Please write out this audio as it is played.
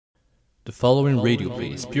The following radio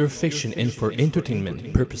play is pure fiction and for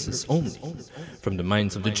entertainment purposes only. From the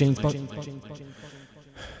minds of the James Bond...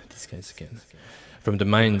 These guys again. From the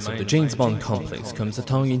minds of the James Bond complex comes a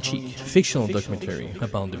tongue-in-cheek, fictional documentary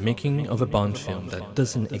about the making of a Bond film that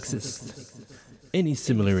doesn't exist. Any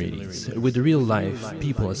similarities with the real-life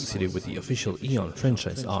people associated with the official Eon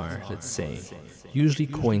franchise are, let's say, usually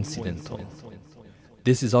coincidental.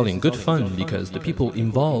 This is all in good fun because the people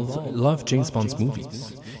involved love James Bond's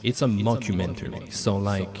movies. It's a mockumentary, so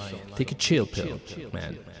like, take a chill pill,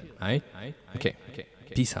 man. Aight? Okay.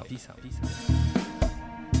 Peace out.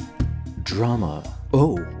 Drama.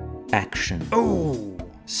 Oh. Action. Oh.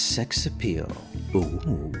 Sex appeal.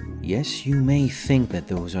 Oh. Yes, you may think that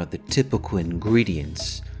those are the typical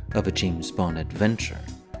ingredients of a James Bond adventure.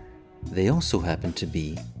 They also happen to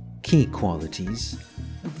be key qualities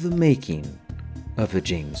of the making of a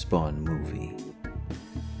James Bond movie.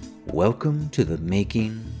 Welcome to the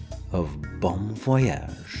making of Bon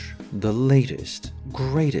Voyage, the latest,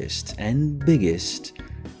 greatest, and biggest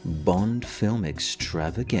Bond film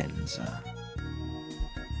extravaganza.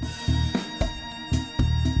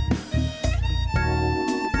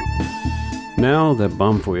 Now that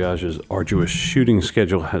Bon Voyage's arduous shooting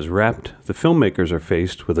schedule has wrapped, the filmmakers are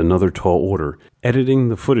faced with another tall order, editing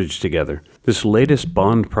the footage together. This latest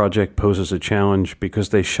Bond project poses a challenge because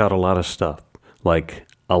they shot a lot of stuff. Like,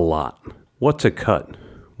 a lot. What to cut?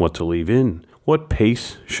 What to leave in? What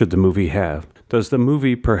pace should the movie have? Does the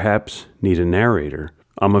movie perhaps need a narrator?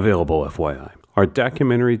 I'm available, FYI. Our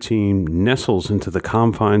documentary team nestles into the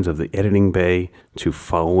confines of the editing bay to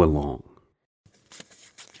follow along.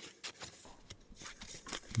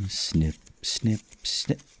 Snip, snip,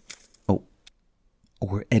 snip. Oh,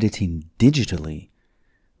 we're editing digitally.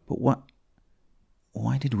 But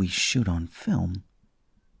why did we shoot on film?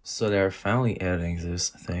 So they're finally editing this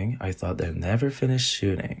thing. I thought they'd never finish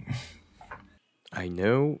shooting. I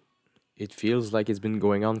know. It feels like it's been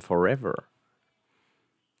going on forever.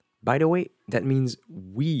 By the way, that means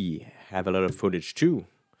we have a lot of footage too.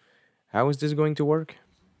 How is this going to work?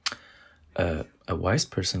 A wise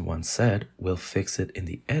person once said, we'll fix it in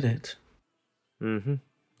the edit.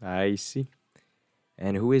 I see.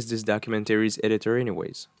 And who is this documentary's editor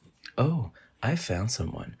anyways? Oh, I found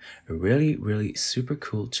someone. A really, really super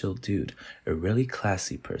cool, chill dude. A really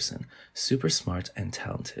classy person. Super smart and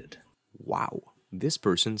talented. Wow, this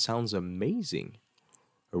person sounds amazing.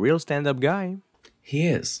 A real stand-up guy. He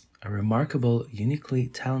is. A remarkable, uniquely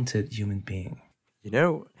talented human being. You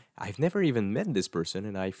know, I've never even met this person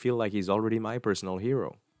and I feel like he's already my personal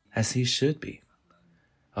hero. As he should be.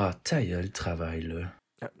 Ah, ta gueule, travaille-le.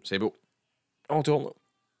 C'est beau. On tourne.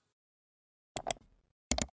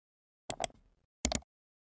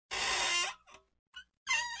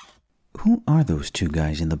 Who are those two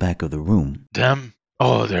guys in the back of the room? Them?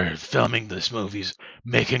 Oh, they're filming this movie's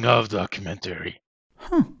making of documentary.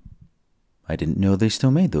 Huh. I didn't know they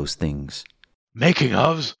still made those things. Making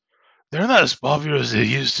ofs? They're not as popular as they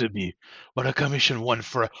used to be, but I commissioned one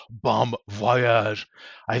for Bon Voyage.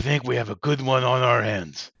 I think we have a good one on our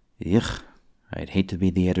hands. Yuck. I'd hate to be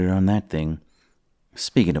the editor on that thing.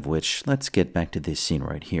 Speaking of which, let's get back to this scene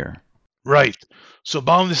right here. Right. So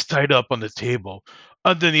Bond is tied up on the table,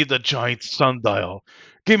 underneath a giant sundial.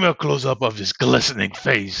 Give me a close-up of his glistening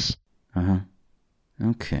face.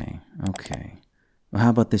 Okay. Well, how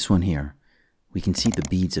about this one here? We can see the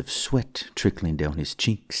beads of sweat trickling down his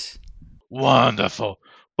cheeks. Wonderful.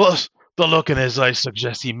 Plus, the look in his eyes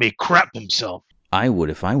suggests he may crap himself. I would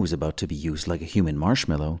if I was about to be used like a human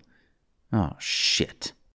marshmallow. Oh,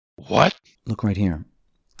 shit. What? Look right here.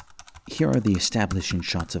 Here are the establishing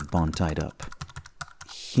shots of Bond tied up.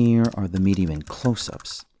 Here are the medium and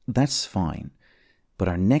close-ups. That's fine. But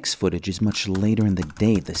our next footage is much later in the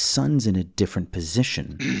day. The sun's in a different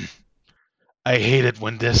position. I hate it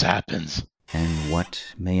when this happens. And what,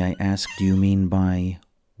 may I ask, do you mean by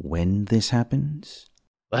when this happens?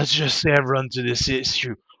 Let's just say I've run into this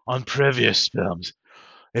issue on previous films.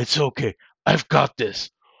 It's okay. I've got this.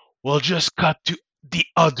 We'll just cut to the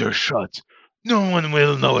other shots. No one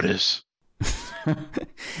will notice.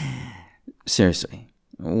 Seriously,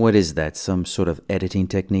 what is that? Some sort of editing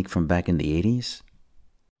technique from back in the 80s?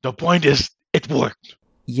 The point is, it worked.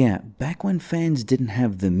 Yeah, back when fans didn't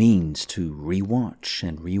have the means to rewatch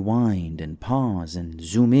and rewind and pause and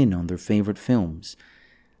zoom in on their favorite films.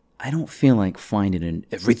 I don't feel like finding an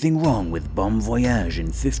everything wrong with Bon Voyage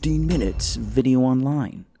in 15 minutes video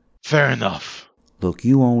online. Fair enough. Look,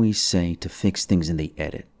 you always say to fix things in the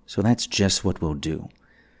edit, so that's just what we'll do.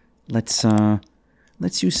 Let's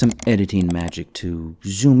Let's use some editing magic to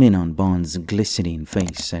zoom in on Bond's glistening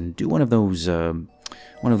face and do one of those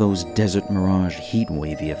desert mirage heat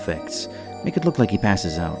wavy effects. Make it look like he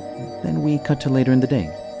passes out. Then we cut to later in the day.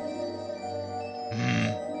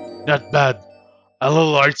 Not bad. A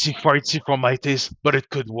little artsy-fartsy for my taste, but it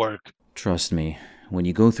could work. Trust me, when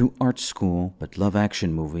you go through art school but love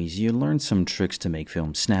action movies, you learn some tricks to make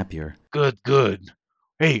films snappier. Good.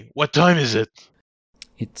 Hey, what time is it?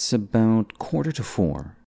 It's about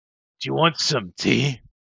 3:45. Do you want some tea?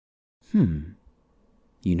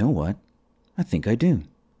 You know what? I think I do.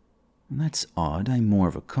 That's odd. I'm more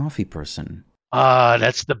of a coffee person. Ah,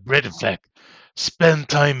 that's the Brit effect. Spend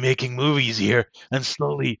time making movies here, and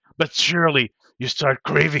slowly but surely you start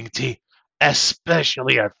craving tea,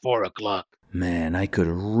 especially at 4 o'clock. Man, I could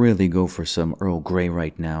really go for some Earl Grey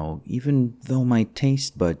right now, even though my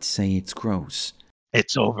taste buds say it's gross.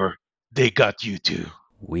 It's over. They got you too.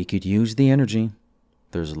 We could use the energy.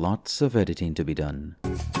 There's lots of editing to be done.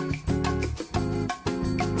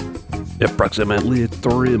 Approximately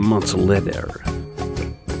 3 months later.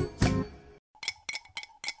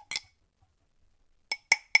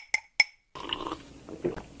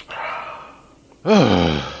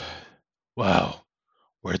 Wow,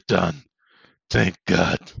 we're done. Thank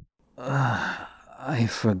God.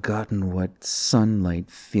 I've forgotten what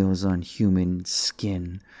sunlight feels on human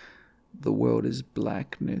skin. The world is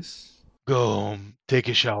blackness. Go home, take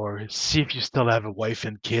a shower, see if you still have a wife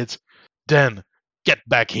and kids. Then, get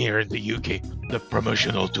back here in the UK. The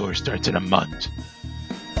promotional tour starts in a month.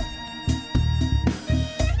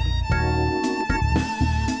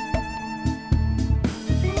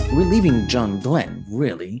 We're leaving John Glenn,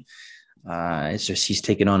 really. It's just he's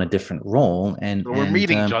taken on a different role. And We're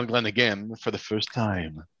meeting John Glenn again for the first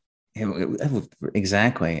time.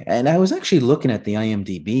 Exactly. And I was actually looking at the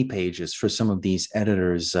IMDb pages for some of these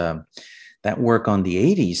editors that work on the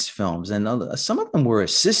 80s films. And some of them were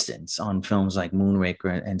assistants on films like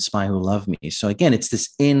Moonraker and Spy Who Loved Me. So again, it's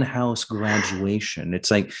this in-house graduation. It's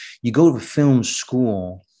like you go to film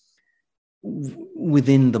school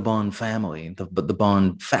within the Bond family, the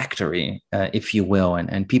Bond factory, if you will,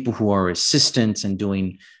 and people who are assistants and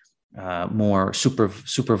doing more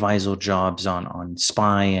supervisor jobs on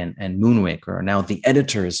Spy and Moonraker are now the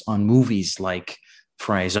editors on movies like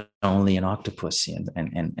For Eyes Only and Octopussy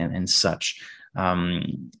and such.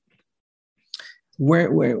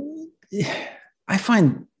 Where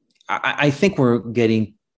I think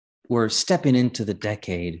we're stepping into the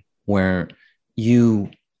decade where you,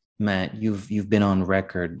 Matt, you've been on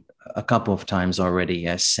record a couple of times already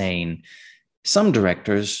as saying some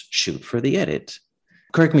directors shoot for the edit.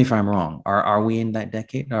 Correct me if I'm wrong. Are we in that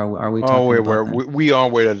decade? Are we? We are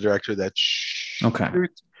with a director that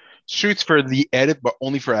shoots for the edit, but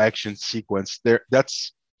only for action sequence.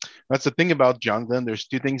 That's the thing about John Glenn. There's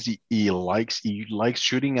two things he likes. He likes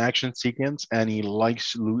shooting action sequence, and he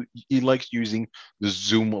likes using the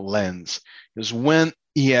zoom lens. Because when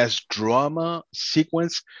he has drama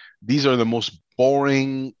sequence, these are the most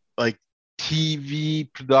boring, like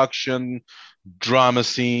TV production drama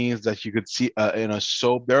scenes that you could see in a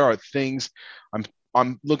soap. There are things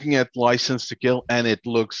I'm looking at License to Kill, and it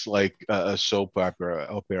looks like a soap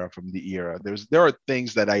opera from the era. There are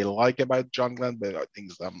things that I like about John Glenn, but there are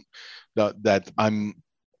things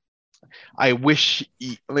I wish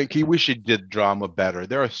he wish he did drama better.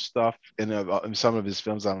 There are stuff in some of his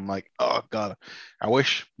films that I'm like, oh God, I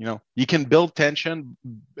wish, you can build tension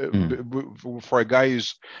for a guy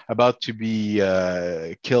who's about to be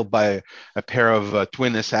killed by a pair of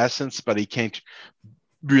twin assassins, but he can't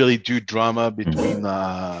really do drama between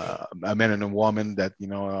a man and a woman that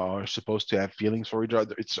are supposed to have feelings for each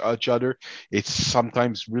other. It's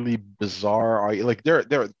sometimes really bizarre. There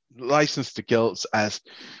are License to Kill as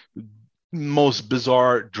most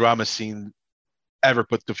bizarre drama scene ever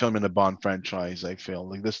put to film in the Bond franchise. I feel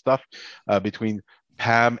like the stuff between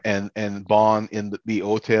Pam and Bond in the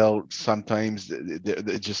hotel, sometimes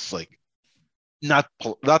they're just like not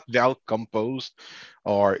well composed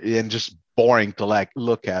and just boring to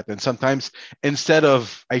look at. And sometimes instead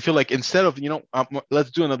of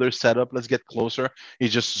let's do another setup, let's get closer, he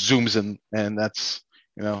just zooms in, and that's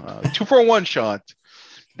 2-for-1 shot.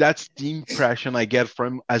 That's the impression I get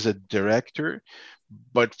from him as a director.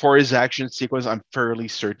 But for his action sequence, I'm fairly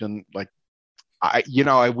certain. I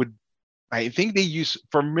think they use,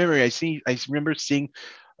 from memory, I remember seeing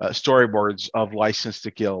storyboards of License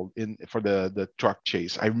to Kill for the truck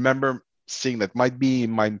chase. I remember seeing that. Might be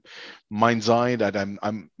in my mind's eye that I'm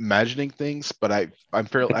imagining things, but I'm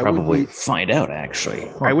fairly. I probably find out actually.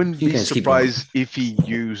 I wouldn't be surprised if he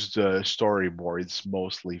used storyboards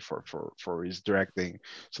mostly for his directing.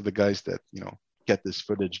 So the guys that get this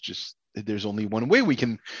footage. Just there's only one way we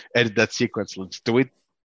can edit that sequence. Let's do it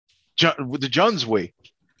with the John's way.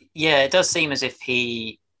 Yeah, it does seem as if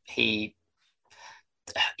he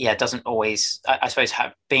doesn't always. I suppose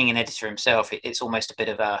being an editor himself, it's almost a bit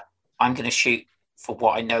of a I'm going to shoot for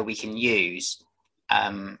what I know we can use,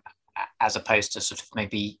 as opposed to sort of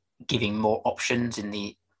maybe giving more options in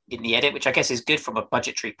the edit, which I guess is good from a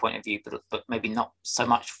budgetary point of view, but maybe not so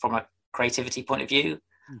much from a creativity point of view,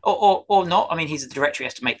 or not. I mean, he's the director; he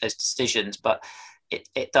has to make those decisions, but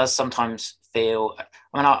it does sometimes feel.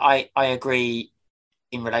 I mean, I agree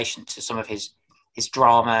in relation to some of his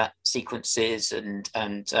drama sequences and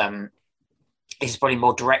he's probably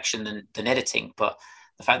more direction than editing, but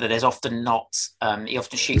the fact that there's often not he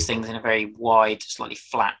often shoots things in a very wide, slightly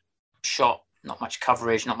flat shot, not much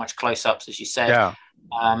coverage, not much close-ups, as you said. Yeah.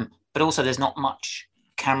 But also there's not much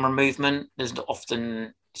camera movement. It's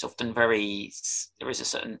often very, there is a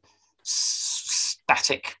certain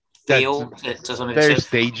static feel to some of it. Very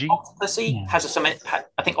stagey. Octopussy has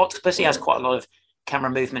I think Octopussy has quite a lot of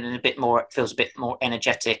camera movement and it feels a bit more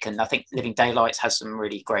energetic. And I think Living Daylights has some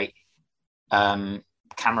really great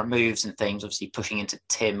camera moves and things, obviously pushing into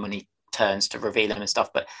Tim when he turns to reveal him and stuff.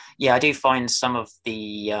 But yeah, I do find some of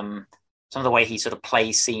the way he sort of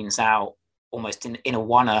plays scenes out almost in a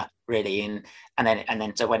one-er really, and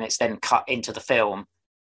then so when it's then cut into the film,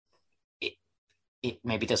 it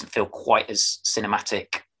maybe doesn't feel quite as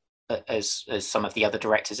cinematic as some of the other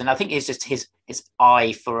directors. And I think it's just his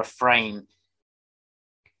eye for a frame.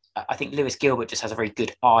 I think Lewis Gilbert just has a very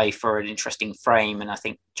good eye for an interesting frame, and I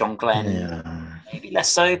think John Glenn maybe less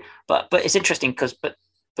so. But it's interesting because but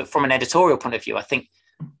from an editorial point of view, I think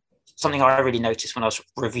something I really noticed when I was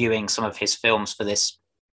reviewing some of his films for this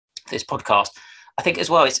podcast, I think as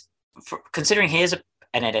well, it's considering he is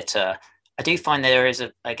an editor, I do find there is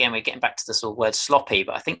again, we're getting back to the sort of word sloppy,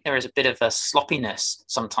 but I think there is a bit of a sloppiness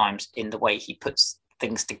sometimes in the way he puts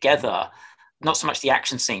things together. Not so much the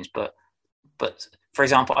action scenes, but for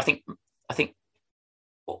example, I think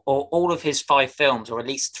all of his 5 films, or at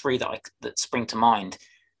least 3 that spring to mind,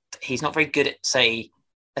 he's not very good at, say,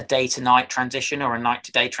 a day to night transition or a night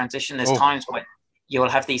to day transition. There's times when you'll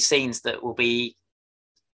have these scenes that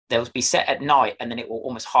they'll be set at night and then it will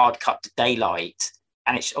almost hard cut to daylight,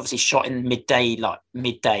 and it's obviously shot in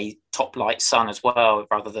midday top light sun as well,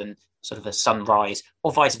 rather than sort of a sunrise,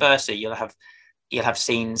 or vice versa. You'll have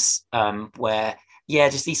scenes where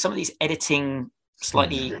just some of these editing,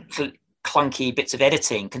 slightly clunky bits of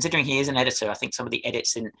editing. Considering he is an editor, I think some of the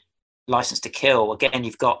edits in License to Kill, again,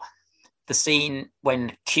 you've got the scene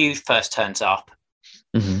when Q first turns up.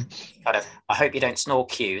 Mm-hmm. Kind of, I hope you don't snore,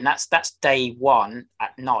 Q, and that's day 1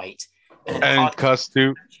 at night, and then cuts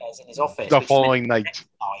to in his office the following night.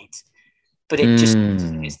 But it just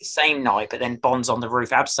it's the same night, but then Bond's on the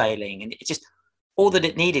roof abseiling, and it just, all that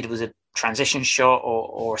it needed was a transition shot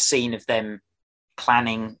or a scene of them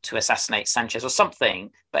planning to assassinate Sanchez or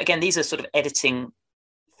something. But again, these are sort of editing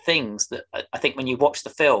things that I think when you watch the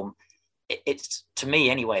film, it's, to me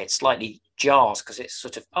anyway, it slightly jars, because it's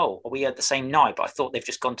sort of, are we at the same night? But I thought they've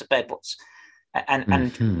just gone to bed. And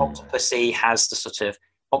Octopussy has the sort of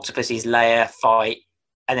Octopussy's lair fight,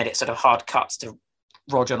 and then it sort of hard cuts to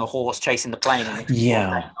Roger on a horse chasing the plane, and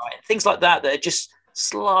things like that are just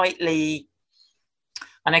slightly.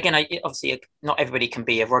 And again, obviously, not everybody can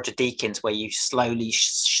be a Roger Deakins, where you slowly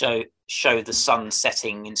show the sun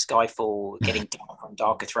setting in Skyfall, getting darker and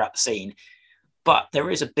darker throughout the scene. But there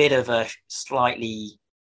is a bit of a slightly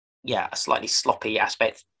sloppy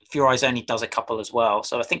aspect. For Your Eyes Only does a couple as well.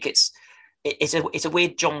 So I think it's a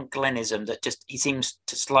weird John Glennism that just he seems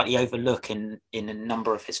to slightly overlook in a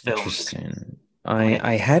number of his films. Interesting.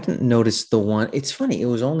 I hadn't noticed the one. It's funny. It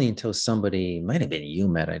was only until somebody, might have been you,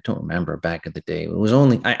 Matt, I don't remember, back in the day. It was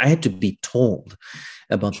only I had to be told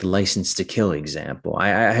about the License to Kill example. I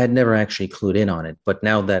had never actually clued in on it, but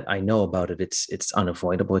now that I know about it, it's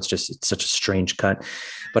unavoidable. It's such a strange cut.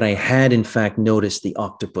 But I had in fact noticed the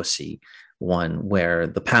Octopussy one, where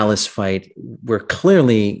the palace fight,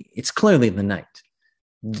 it's clearly the night.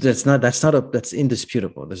 That's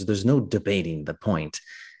indisputable. There's no debating the point.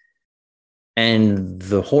 And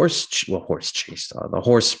the the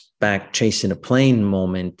horseback chase in a plane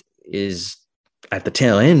moment is at the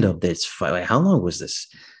tail end of this fight. Like, how long was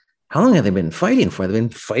this? How long have they been fighting for? They've been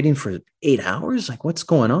fighting for 8 hours? Like, what's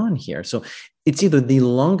going on here? So it's either the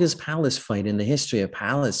longest palace fight in the history of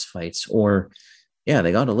palace fights, or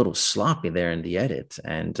they got a little sloppy there in the edit.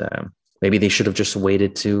 And maybe they should have just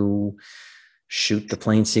waited to shoot the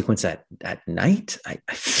plane sequence at night.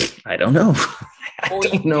 I don't know.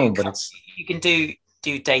 But you can do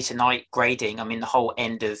day to night grading. I mean, the whole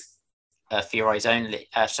end of For Your Eyes Only,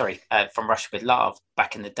 From Russia with Love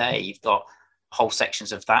back in the day, you've got whole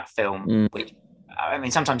sections of that film, which, I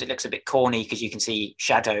mean, sometimes it looks a bit corny because you can see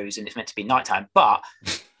shadows and it's meant to be nighttime, but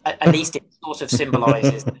at least it sort of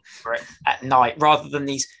symbolizes at night rather than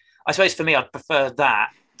these. I suppose for me, I'd prefer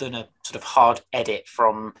that than a sort of hard edit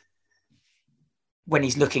from when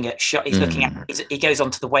he's looking at he goes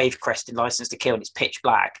onto the wave crest in License to Kill and it's pitch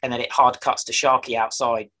black, and then it hard cuts to Sharky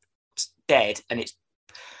outside dead, and it's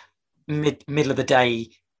middle of the day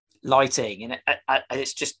lighting, and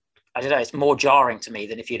it's just, I don't know, it's more jarring to me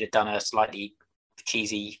than if you'd have done a slightly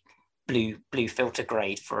cheesy blue filter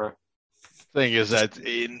grade for. Thing is that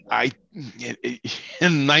in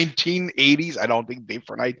 1980s, I don't think Day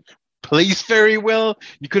for Night plays very well.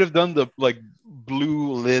 You could have done the like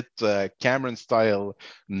blue lit Cameron style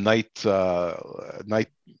night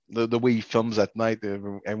the way he films at night.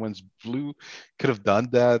 Everyone's blue. Could have done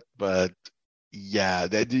that, but yeah,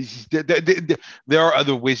 there are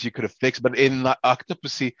other ways you could have fixed. But in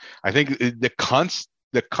Octopussy, I think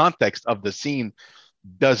the context of the scene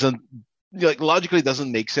doesn't, like, logically doesn't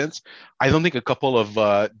make sense. I don't think a couple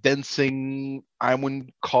of dancing, I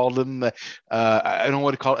wouldn't call them, I don't know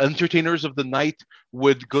what to call it, entertainers of the night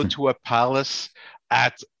would go to a palace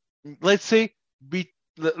at, let's say,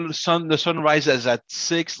 the sunrise is at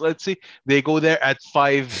 6. Let's say they go there at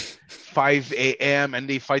 5 a.m. and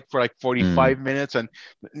they fight for like 45 minutes, and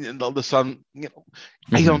the sun.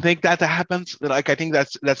 I don't think that happens. Like, I think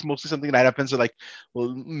that's mostly something that happens at like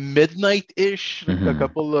midnight ish. A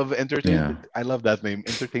couple of entertainers. Yeah. I love that name,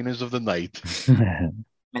 Entertainers of the Night. I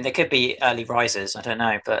mean, there could be early risers. I don't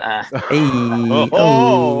know, but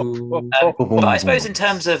but I suppose in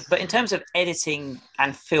terms of editing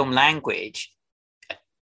and film language.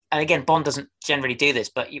 And again, Bond doesn't generally do this,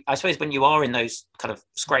 but I suppose when you are in those kind of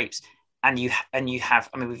scrapes, and you have,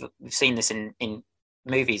 I mean, we've seen this in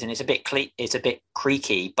movies, and it's a bit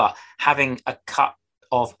creaky, but having a cut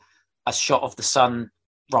of a shot of the sun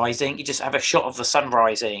rising, you just have a shot of the sun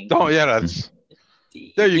rising. Oh yeah, that's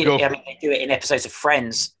there you go. I mean, they do it in episodes of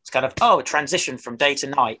Friends. It's kind of a transition from day to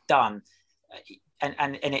night, done,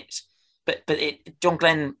 and it's but John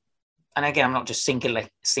Glenn. And again, I'm not just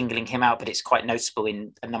singling him out, but it's quite noticeable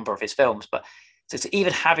in a number of his films. But so it's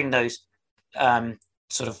even having those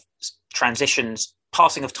sort of transitions,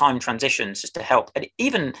 passing of time transitions, just to help. And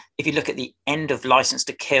even if you look at the end of License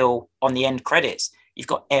to Kill, on the end credits, you've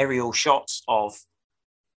got aerial shots of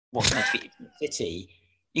what's meant to be the city.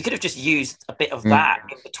 You could have just used a bit of that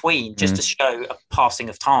in between, just to show a passing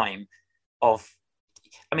of time. I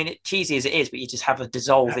mean, cheesy as it is, but you just have a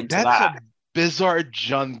dissolve into that. Bizarre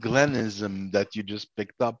John Glennism that you just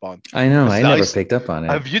picked up on. I know, I never picked up on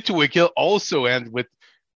it. A View to a Kill also end with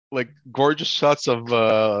like gorgeous shots of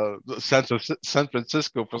San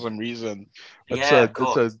Francisco for some reason. It's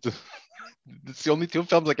the only two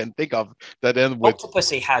films I can think of that end with.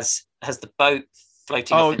 Octopussy has the boat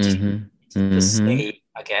floating off into the sea,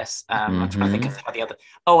 I guess. I'm trying to think of how the other.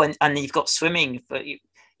 Oh, and you've got swimming. But he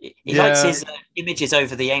likes his images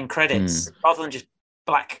over the end credits rather than just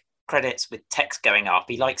black credits with text going up.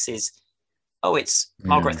 He likes his it's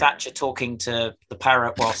Margaret Thatcher talking to the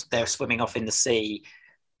parrot whilst they're swimming off in the sea,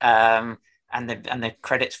 and the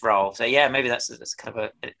credits roll. So yeah, maybe that's kind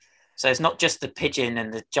of so it's not just the pigeon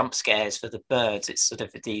and the jump scares for the birds, it's sort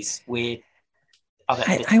of these weird other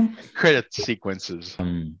credit sequences.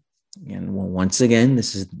 And once again,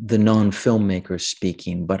 this is the non-filmmaker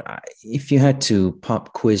speaking, but if you had to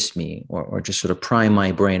pop quiz me or just sort of pry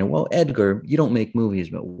my brain, well, Edgar, you don't make movies,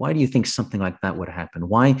 but why do you think something like that would happen?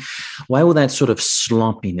 Why would that sort of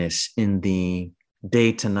sloppiness in the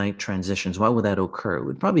day to night transitions, why would that occur? It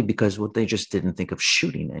would probably because they just didn't think of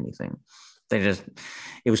shooting anything.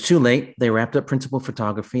 It was too late. They wrapped up principal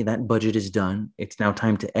photography. That budget is done. It's now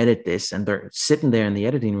time to edit this. And they're sitting there in the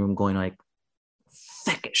editing room going like,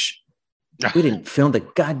 thickish. We didn't film the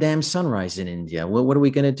goddamn sunrise in India. What are we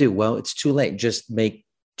going to do? Well, it's too late. Just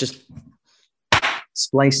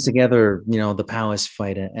splice together, the palace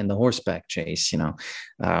fight and the horseback chase,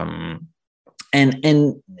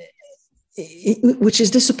 which is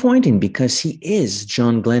disappointing because he is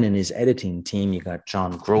John Glenn and his editing team. You got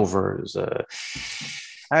John Grover's,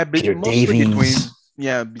 Peter Davies.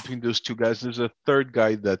 Between those two guys. There's a third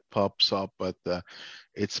guy that pops up, but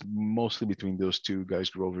it's mostly between those two guys,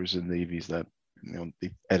 Grovers and Davies, that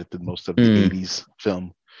they edited most of the 80s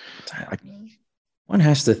film. One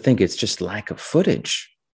has to think it's just lack of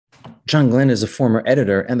footage. John Glenn is a former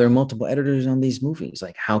editor, and there are multiple editors on these movies.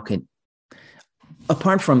 Like, how could,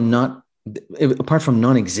 apart from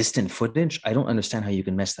non-existent footage, I don't understand how you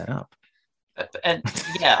can mess that up. And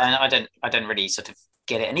I don't really sort of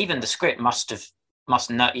get it. And even the script must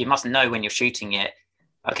you must know when you're shooting it.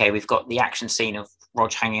 Okay, we've got the action scene of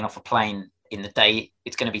Rog hanging off a plane in the day.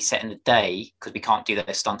 It's going to be set in the day because we can't do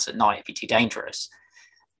those stunts at night. It'd be too dangerous.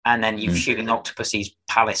 And then you're shooting Octopussy's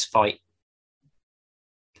palace fight,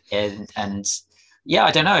 and yeah,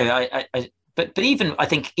 I don't know. But even I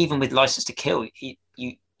think even with License to Kill,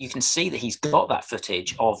 you can see that he's got that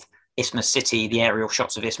footage of Isthmus City, the aerial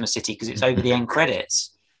shots of Isthmus City, because it's over the end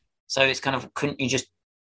credits. So it's kind of, couldn't you just,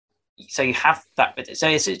 so you have that. So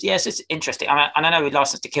it's interesting. I know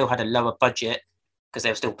License to Kill had a lower budget because they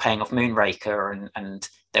were still paying off Moonraker, and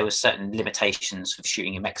there was certain limitations of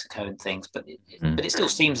shooting in Mexico and things, but it still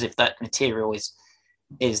seems as if that material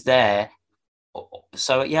is there.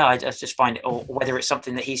 So yeah, I just find it, or whether it's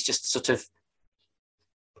something that he's just sort of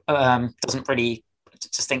doesn't really,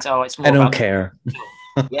 just thinks, oh, it's more I don't about care.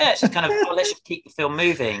 Yeah, it's just kind of, oh, let's just keep the film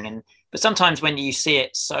moving. But sometimes when you see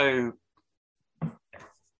it so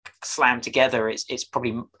slammed together, it's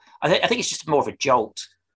probably, I think it's just more of a jolt.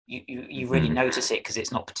 You really notice it because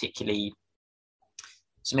it's not particularly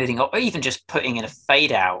smoothing, or even just putting in a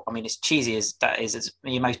fade out. I mean, as cheesy as that is, it's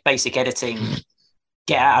your most basic editing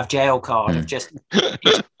get out of jail card of just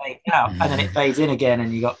fade out, and then it fades in again,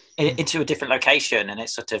 and you got into a different location, and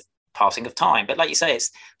it's sort of passing of time. But like you say,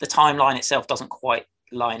 it's the timeline itself doesn't quite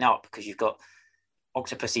line up because you've got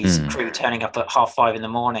Octopussy's crew turning up at 5:30 in the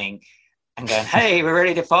morning and going, "Hey, we're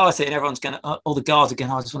ready to party," and everyone's going, all the guards are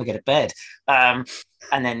going, "I just want to get to bed," and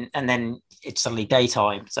then it's suddenly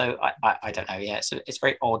daytime. So I don't know. Yeah, so it's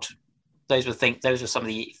very odd. Those were some of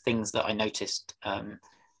the things that I noticed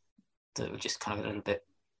that were just kind of a little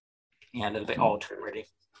bit odd, really.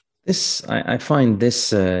 This, I find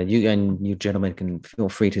this, you gentlemen can feel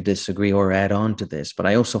free to disagree or add on to this, but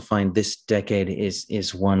I also find this decade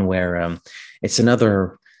is one where it's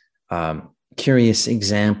another curious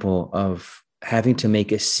example of having to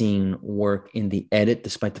make a scene work in the edit,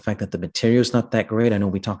 despite the fact that the material is not that great. I know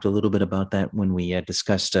we talked a little bit about that when we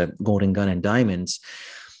discussed Golden Gun and Diamonds.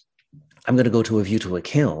 I'm going to go to A View to a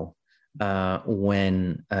Kill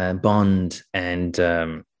when Bond and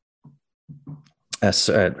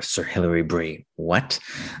Sir Hilary Bree,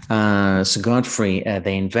 Sir Godfrey,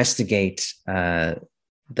 they investigate the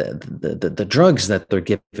drugs that they're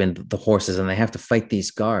given the horses, and they have to fight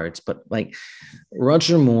these guards. But like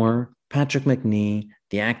Roger Moore, Patrick Macnee,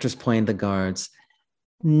 the actors playing the guards,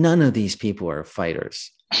 none of these people are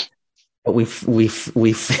fighters. But we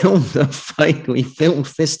filmed a fight, we filmed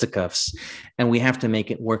fisticuffs, and we have to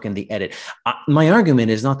make it work in the edit. My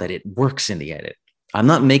argument is not that it works in the edit. I'm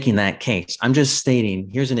not making that case. I'm just stating,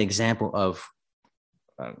 here's an example of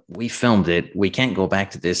we filmed it. We can't go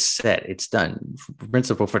back to this set. It's done.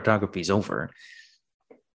 Principal photography is over.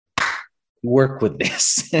 Work with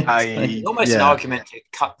this. It's almost an argument to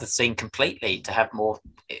cut the scene completely to have more.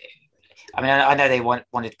 I mean, I know they wanted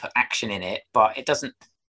to put action in it, but it doesn't.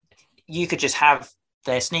 You could just have,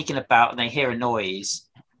 they're sneaking about and they hear a noise,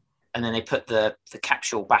 and then they put the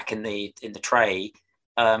capsule back in the tray.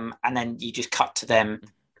 And then you just cut to them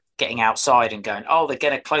getting outside and going, oh, they're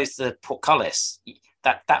going to close the portcullis.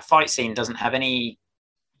 That fight scene doesn't have any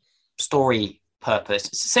story purpose.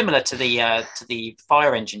 It's similar to the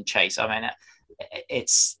fire engine chase. I mean,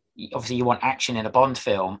 it's obviously you want action in a Bond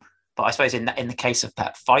film, but I suppose in the case of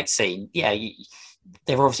that fight scene, yeah,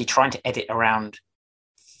 they were obviously trying to edit around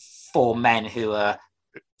four men who are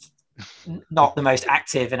not the most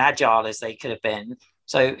active and agile as they could have been.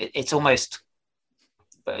 So it's almost.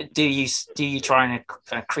 But do you try and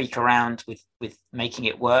kind of creak around with making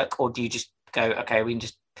it work, or do you just go, okay, we can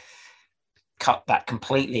just cut that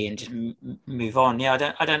completely and just move on?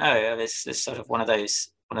 Yeah, I don't know. It's sort of one of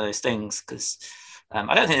those things, because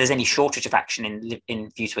I don't think there's any shortage of action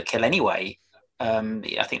in View to a Kill anyway.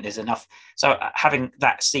 I think there's enough. So having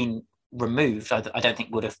that scene removed, I don't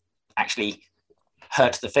think would have actually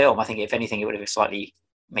hurt the film. I think if anything, it would have slightly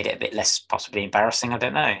made it a bit less possibly embarrassing. I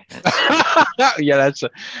don't know. Yeah, that's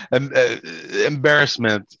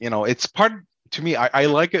embarrassment. It's part, to me, I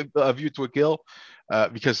like A View to a Kill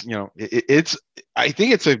because it's. I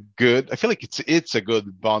think it's a good. I feel like it's a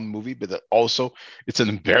good Bond movie, but also it's an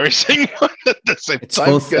embarrassing one at the same time. It's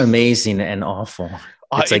both amazing and awful.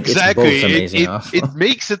 Exactly. It's both amazing and awful. It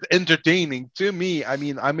makes it entertaining to me. I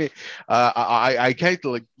mean, I can't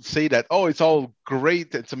say that. Oh, it's all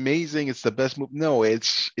great. It's amazing. It's the best movie. No,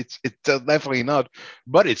 it's definitely not.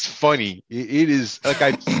 But it's funny. It is like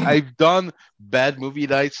I've done bad movie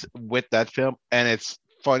nights with that film, and it's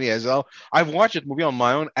funny as hell. I've watched that movie on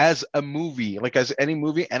my own as a movie, like as any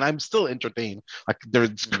movie, and I'm still entertained. Like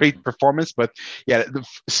there's great performance, but yeah.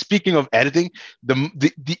 Speaking of editing,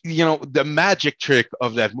 the magic trick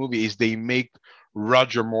of that movie is they make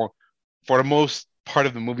Roger Moore, for the most part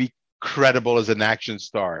of the movie credible as an action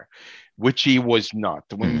star, which he was not.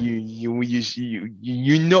 When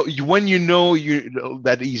when you know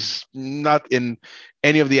that he's not in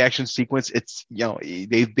any of the action sequence, it's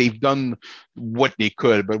they've done what they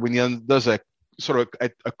could. But when he does a sort of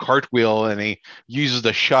a cartwheel and he uses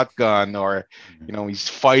the shotgun, or he's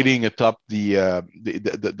fighting atop the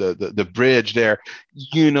bridge there,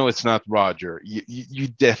 it's not Roger. You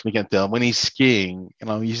definitely can tell when he's skiing.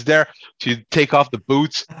 He's there to take off the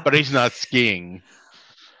boots, but he's not skiing.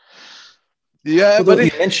 Yeah, but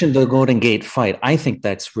you mentioned the Golden Gate fight. I think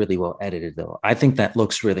that's really well edited, though. I think that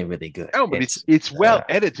looks really, really good. Oh, but it's well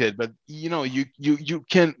edited. But you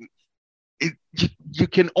can. You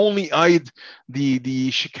can only hide the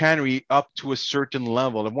chicanery up to a certain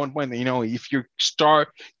level. At one point, if your star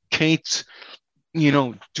can't,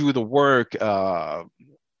 do the work,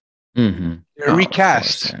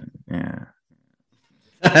 recast. Yeah.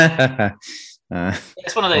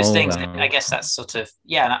 It's one of those things. I guess that's sort of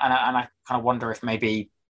and I kind of wonder if maybe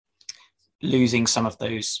losing some of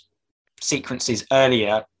those sequences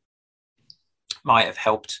earlier might have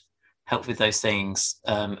helped with those things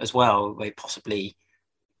as well. They possibly,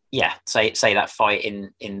 say that fight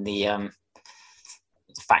in the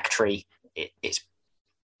factory. It's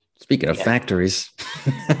speaking of factories,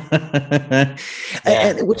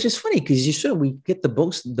 and, which is funny because we get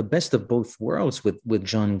the best of both worlds with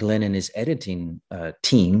John Glenn and his editing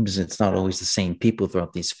teams. It's not always the same people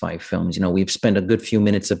throughout these 5 films. We've spent a good few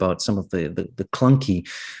minutes about some of the clunky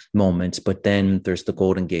moments, but then there's the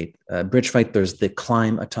Golden Gate bridge fight. There's the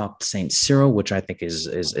climb atop St. Cyril, which I think is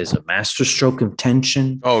a masterstroke of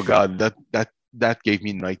tension. Oh God, that gave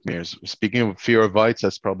me nightmares. Speaking of fear of heights,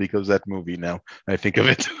 that's probably because of that movie. Now I think of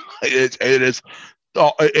it,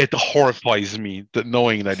 it horrifies me that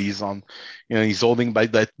knowing that he's on, he's holding by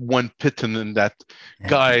that one piton and that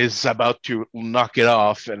guy is about to knock it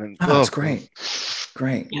off. And it's great.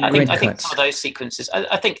 Yeah, I think some of those sequences.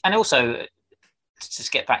 I think, and also to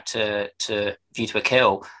just get back to View to a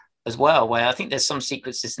Kill as well, where I think there's some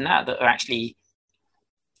sequences in that are actually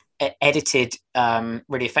edited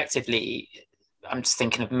really effectively. I'm just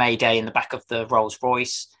thinking of Mayday in the back of the Rolls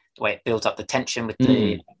Royce, the way it builds up the tension with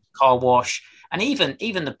the car wash, and even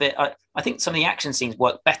the bit. I think some of the action scenes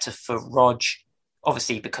work better for Rog,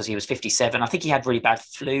 obviously because he was 57. I think he had really bad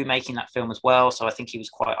flu making that film as well, so I think he was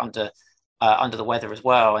quite under the weather as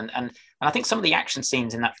well. And I think some of the action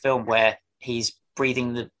scenes in that film where he's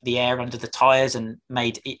breathing the air under the tires and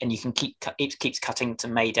you can it keeps cutting to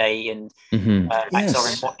Mayday and Max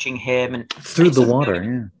Zorin watching him and through the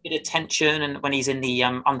water, bit of tension, and when he's in the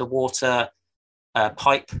underwater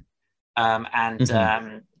pipe and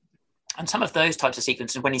some of those types of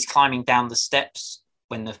sequences when he's climbing down the steps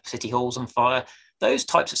when the city hall's on fire, those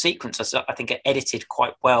types of sequences I think are edited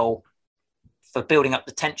quite well for building up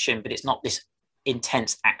the tension, but it's not this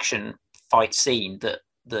intense action fight scene that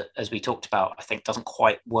as we talked about, I think doesn't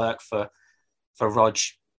quite work for Rog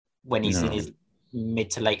when he's in his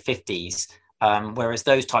mid to late 50s. Whereas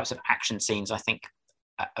those types of action scenes, I think,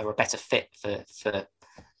 are a better fit for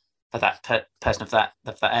that person of that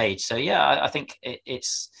age. So I think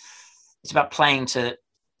it's about playing to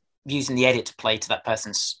using the edit to play to that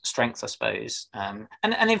person's strengths, I suppose. And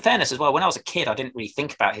in fairness as well, when I was a kid, I didn't really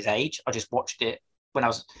think about his age. I just watched it when I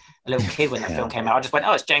was a little kid when that film came out. I just went,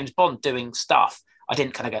 oh, it's James Bond doing stuff. I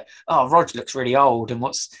didn't kind of go, oh, Rog looks really old, and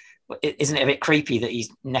isn't it a bit creepy that he's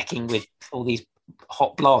necking with all these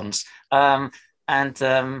hot blondes? So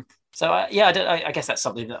I guess that's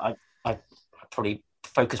something that I probably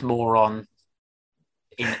focus more on.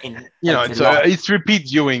 It's repeat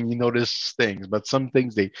viewing. You notice things, but some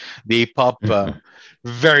things they pop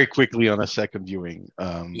very quickly on a second viewing.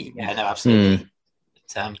 Absolutely.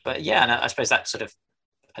 I suppose that sort of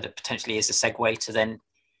potentially is a segue to then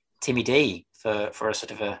Timmy D for a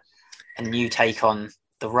sort of a new take on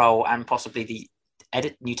the role and possibly the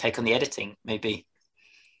new take on the editing, maybe.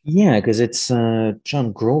 Yeah, because it's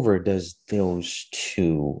John Grover does those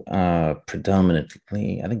two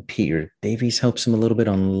predominantly. I think Peter Davies helps him a little bit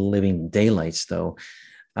on Living Daylights, though.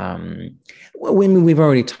 When we've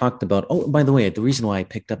already talked about. Oh, by the way, the reason why I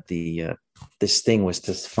picked up this thing was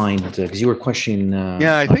to find because you were questioning.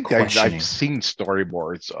 I think I've seen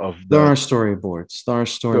storyboards of. There are storyboards.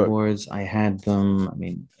 Good. I had them. I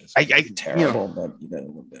mean, it's terrible, but you got a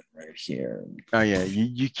little bit right here. Oh yeah,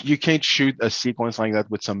 you can't shoot a sequence like that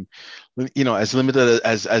with some, as limited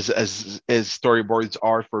as storyboards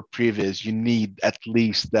are for previs. You need at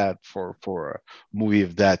least that for a movie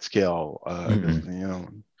of that scale.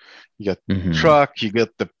 You got the truck, you got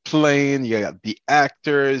the plane, you got the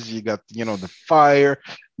actors, you got the fire,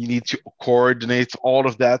 You need to coordinate all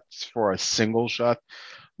of that for a single shot.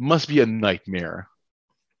 Must be a nightmare.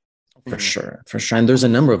 For sure. And there's a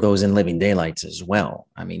number of those in Living Daylights as well.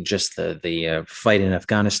 I mean, just the fight in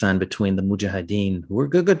Afghanistan between the Mujahideen, who were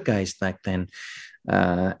good guys back then,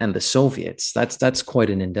 and the Soviets. That's quite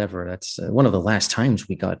an endeavor. That's one of the last times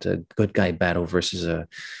we got a good guy battle versus a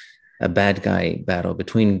bad guy battle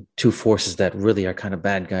between two forces that really are kind of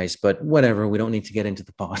bad guys. But whatever, we don't need to get into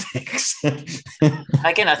the politics.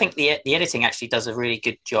 Again, I think the editing actually does a really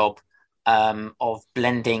good job of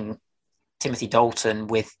blending Timothy Dalton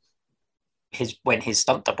with when his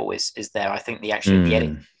stunt double is there. I think the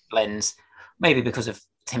edit blends, maybe because of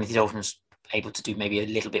Timothy Dalton's able to do maybe a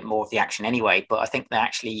little bit more of the action anyway, but I think they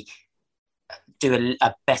actually do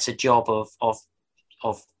a better job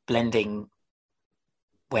of blending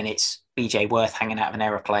when it's BJ Worth hanging out of an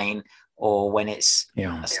aeroplane, or when it's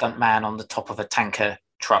a stunt man on the top of a tanker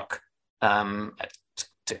truck,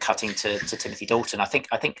 to cutting to Timothy Dalton. I think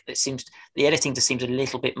it seems the editing just seems a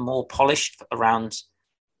little bit more polished around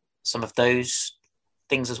some of those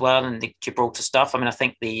things as well, and the Gibraltar stuff. I mean, I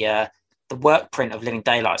think the work print of Living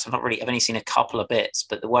Daylights, I've only seen a couple of bits,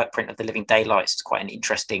 but the work print of the Living Daylights is quite an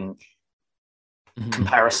interesting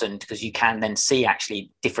comparison, because you can then see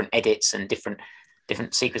actually different edits and different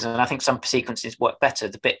sequences. And I think some sequences work better.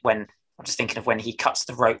 The bit when I'm just thinking of when he cuts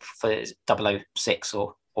the rope for 006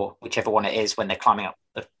 or whichever one it is, when they're climbing up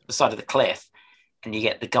the side of the cliff, and you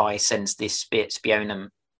get the guy sends this spionum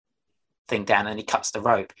thing down and he cuts the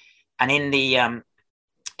rope. And in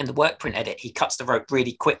the work print edit, he cuts the rope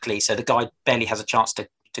really quickly, so the guy barely has a chance to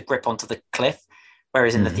grip onto the cliff.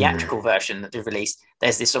 Whereas in the theatrical version that they've released,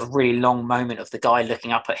 there's this sort of really long moment of the guy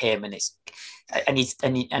looking up at him,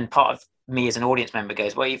 and part of me as an audience member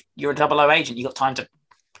goes, well, you're a 00 agent, you got time to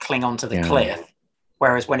cling onto the cliff.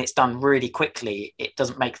 Whereas when it's done really quickly, it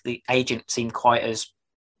doesn't make the agent seem quite as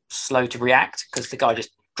slow to react, because the guy just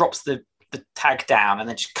drops the tag down and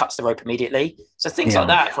then just cuts the rope immediately. So things like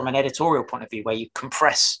that, from an editorial point of view, where you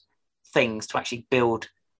compress things to actually build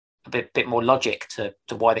a bit more logic to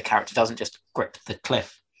why the character doesn't just grip the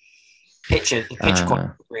cliff. The picture quality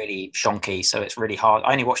is really shonky, so it's really hard.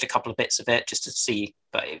 I only watched a couple of bits of it just to see,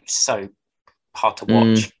 but it was so hard to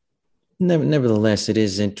watch. Nevertheless, it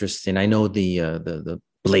is interesting. I know the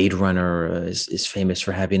Blade Runner is famous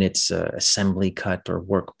for having its assembly cut or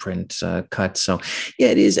work print cut. So yeah,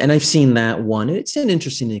 it is, and I've seen that one. It's an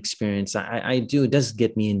interesting experience. It does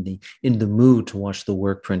get me in the mood to watch the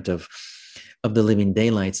work print of the Living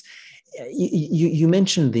Daylights. You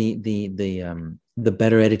mentioned the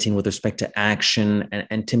better editing with respect to action,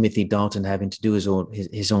 and Timothy Dalton having to do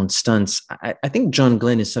his own stunts. I think John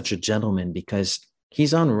Glenn is such a gentleman, because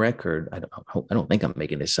he's on record. I don't think I'm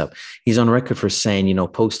making this up. He's on record for saying,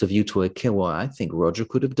 post A View to a Kill. Well, I think Roger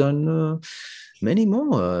could have done many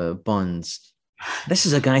more Bonds. This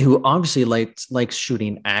is a guy who obviously likes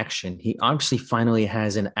shooting action. He obviously finally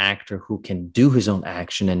has an actor who can do his own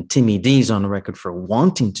action, and Timmy D's on record for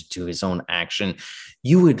wanting to do his own action.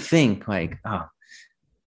 You would think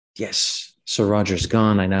yes, Sir Roger's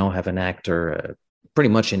gone. I now have an actor pretty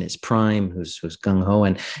much in his prime who's gung-ho,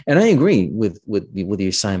 and I agree with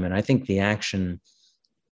you, Simon. I think the action,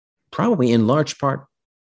 probably in large part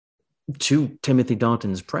to Timothy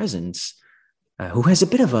Dalton's presence, who has a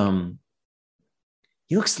bit of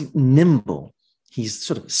he looks nimble. He's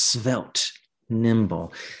sort of svelte,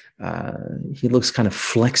 nimble. He looks kind of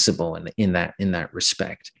flexible in that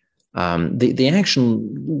respect. The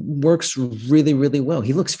action works really, really well.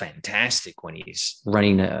 He looks fantastic when he's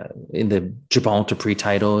running in the Gibraltar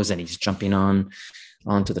pre-titles and he's jumping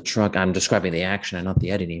onto the truck. I'm describing the action and not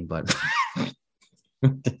the editing, but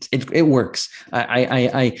it works.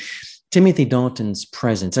 Timothy Dalton's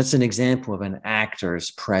presence, that's an example of an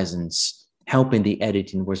actor's presence helping the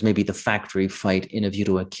editing, whereas maybe the factory fight in A View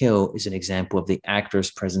to a Kill is an example of the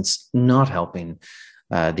actor's presence not helping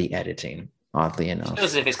the editing. Oddly enough, it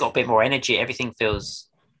feels as if it's got a bit more energy. Everything feels,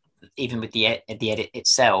 even with the edit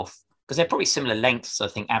itself, because they're probably similar lengths. I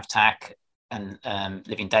think Avtak and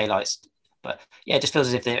Living Daylights, but yeah, it just feels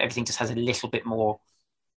as if everything just has a little bit more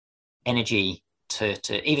energy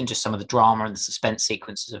to even just some of the drama and the suspense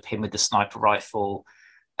sequences of him with the sniper rifle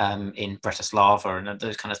in Bratislava and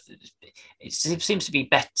those kind of. It seems to be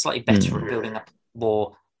slightly better at building up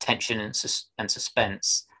more tension and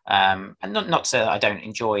suspense. And not to say that I don't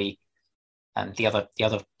enjoy. The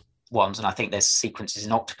other ones, and I think there's sequences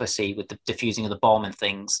in Octopussy with the diffusing of the bomb and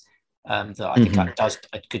things that I think does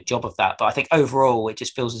a good job of that. But I think overall, it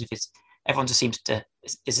just feels as if everyone just seems to.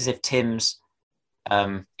 It's as if Tim's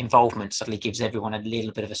involvement suddenly gives everyone a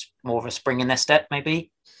little bit of more of a spring in their step,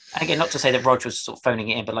 maybe. And again, not to say that Roger was sort of phoning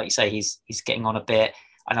it in, but like you say, he's getting on a bit.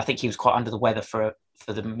 and I think he was quite under the weather for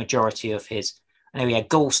the majority of his. I know he had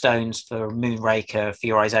gallstones for Moonraker, For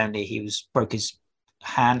Your Eyes Only. He broke his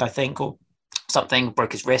hand, I think, or something,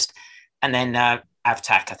 broke his wrist, and then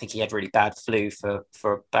Avtak, I think he had really bad flu for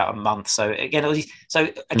about a month. So again,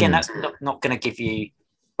 that's not going to give you.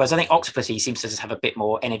 Whereas I think Octopussy seems to just have a bit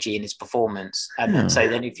more energy in his performance, and so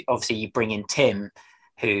then if obviously you bring in Tim,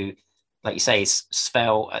 who, like you say, is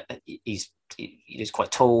svelte. He's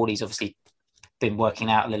quite tall. He's obviously been working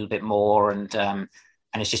out a little bit more, and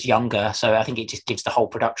it's just younger. So I think it just gives the whole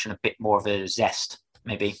production a bit more of a zest,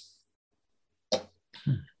 maybe.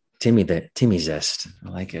 Timmy zest. I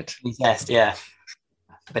like it. Zest, yeah.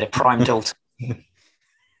 A bit of prime Dalton.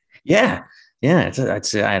 Yeah.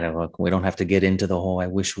 It's I don't know. We don't have to get into the whole. I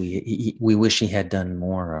wish we wish he had done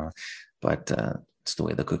more, but it's the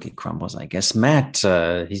way the cookie crumbles, I guess. Matt,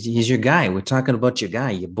 he's your guy. We're talking about your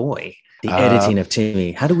guy, your boy. The editing of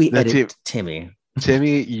Timmy. How do we edit Timmy?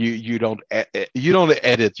 Timmy, you don't edit,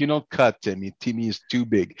 you don't cut Timmy. Timmy is too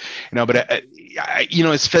big, But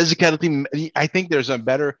his physicality. I think there's a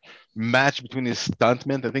better match between his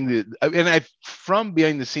stuntmen. I think from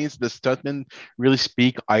behind the scenes, the stuntmen really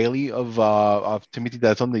speak highly of Timothy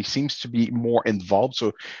Dalton. He seems to be more involved.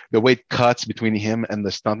 So the way it cuts between him and the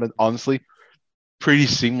stuntmen, honestly, pretty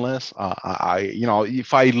seamless.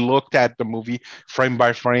 If I looked at the movie frame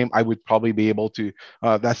by frame, I would probably be able to.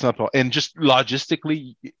 That's not, and just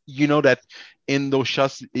logistically, that in those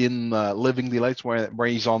shots in Living Daylights where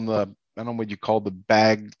he's on the, I don't know what you call the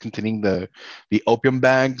bag containing the opium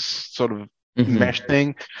bags, sort of mesh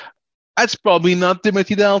thing. That's probably not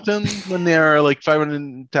Timothy Dalton when they're like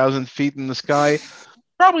 500,000 feet in the sky.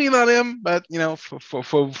 Probably not him, but for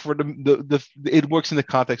the it works in the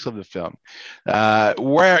context of the film,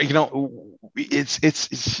 where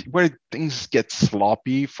it's where things get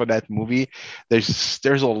sloppy for that movie. There's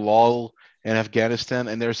a lull in Afghanistan,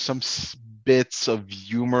 and there's some bits of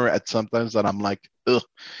humor at sometimes that I'm like, ugh.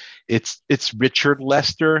 It's Richard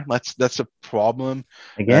Lester. That's a problem.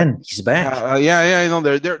 Again, he's back.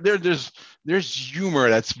 There's humor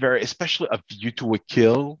that's very, especially A View to a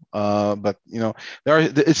Kill. But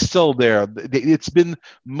it's still there. It's been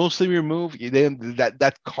mostly removed.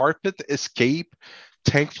 That carpet escape,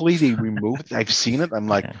 thankfully they removed. I've seen it. I'm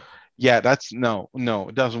like, that's no,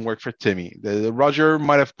 it doesn't work for Timmy. Roger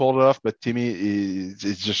might have pulled it off, but Timmy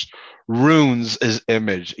is just ruins his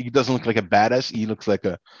image. He doesn't look like a badass. He looks like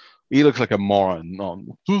a moron.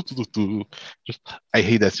 Just, I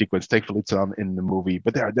hate that sequence. Thankfully, it's on in the movie.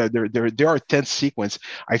 But there are tense sequences.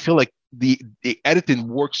 I feel like the editing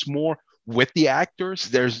works more with the actors.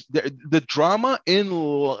 There's the drama in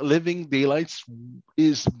Living Daylights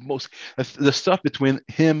is most the stuff between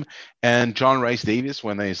him and John Rhys Davies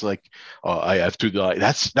when he's like, "Oh, I have to die."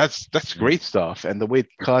 That's great stuff, and the way it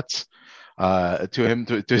cuts to him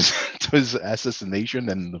to his assassination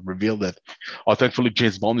and reveal that thankfully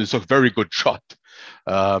James Bond is a very good shot.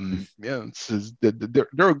 There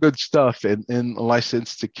are good stuff in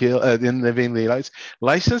License to Kill, in Living Daylights.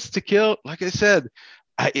 License to Kill, like I said,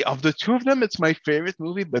 of the two of them, it's my favorite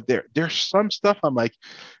movie. But there's some stuff I'm like,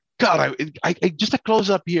 God, I just a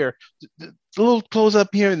close up here, a little close up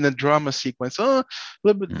here in the drama sequence. A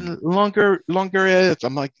little bit longer edits.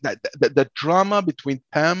 I'm like the drama between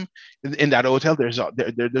Pam in that hotel. There's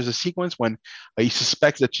a sequence when he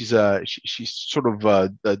suspects that she's sort of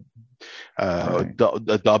a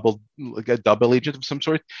double agent of some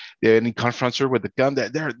sort, and he confronts her with the gun.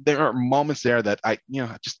 There are moments there that I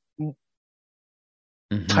just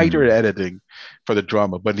tighter editing for the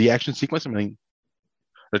drama, but the action sequence, I mean.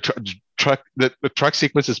 The truck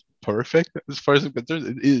sequence is perfect as far as I'm concerned.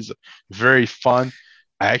 It is very fun,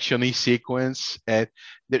 actiony sequence, and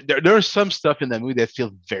there's some stuff in that movie that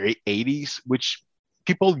feels very 80s, which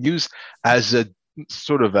people use as a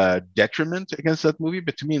sort of a detriment against that movie.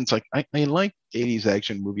 But to me, it's like I like 80s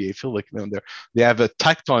action movie. I feel like they have a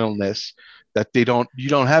tactileness that you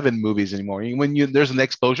don't have in movies anymore. When there's an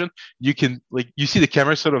explosion, you can you see the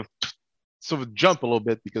camera sort of jump a little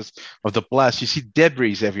bit because of the blast. You see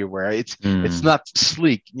debris everywhere. It's not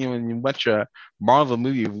sleek. When you watch a Marvel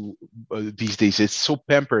movie these days, it's so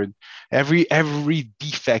pampered. Every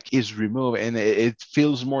defect is removed, and it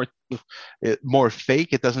feels more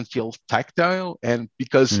fake. It doesn't feel tactile, and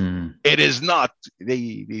because it is not.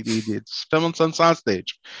 It's filmed on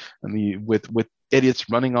soundstage, and with idiots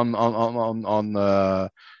running on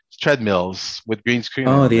treadmills with green screen.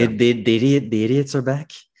 Oh, the idiots are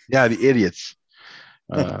back. Yeah, the idiots.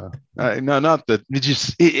 No, not that.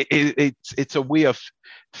 It's a way of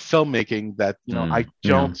filmmaking that I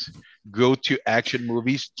don't go to action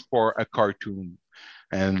movies for a cartoon.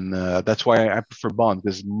 and that's why I prefer Bond,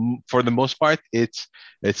 because for the most part it's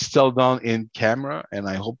still done in camera, and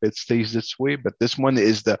I hope it stays this way. But this one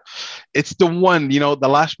is it's the one, the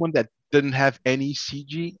last one that didn't have any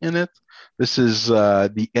CG in it. This is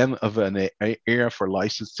the end of an era for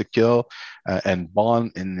License to Kill and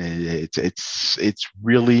Bond, and it's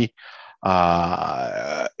really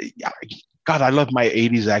yeah, God, I love my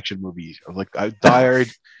 80s action movies. Like Die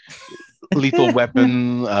Hard, Lethal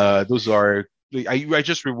Weapon. Those are I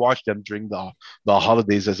just rewatched them during the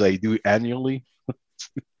holidays, as I do annually.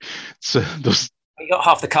 So those You got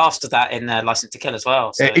half the cast of that in License to Kill as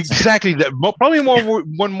well. So exactly that. Probably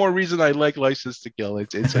one more reason I like License to Kill.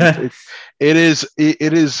 It is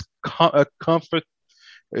a comfort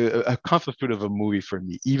food of a movie for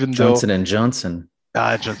me. Even Johnson though and Johnson.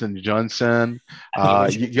 Johnson and Johnson.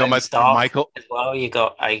 you got Stark Michael as well. You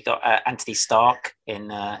got Anthony Stark in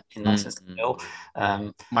License to Kill.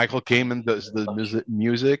 Michael Kamen does the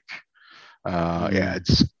music. Yeah,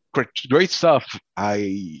 it's great stuff.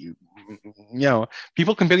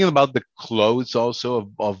 People complaining about the clothes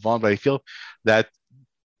also of Vaughn, but I feel that,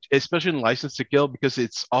 especially in License to Kill, because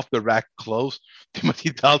it's off the rack clothes, Timothy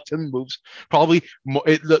Dalton moves probably more.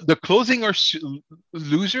 The clothing are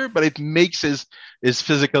looser, but it makes his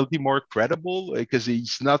physicality more credible because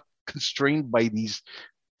he's not constrained by these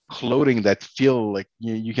clothing that feel like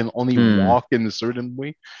you can only walk in a certain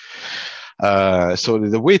way. So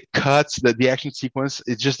the way it cuts, the action sequence,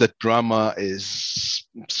 it's just that drama is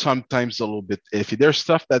sometimes a little bit iffy. There's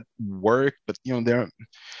stuff that work, but they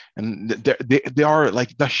are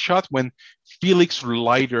like the shot when Felix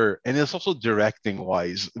Leiter, and it's also directing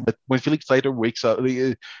wise, but when Felix Leiter wakes up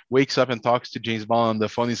and talks to James Bond on the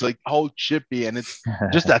phone, he's like, "Oh, chippy," and it's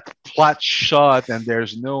just that flat shot, and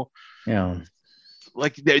there's no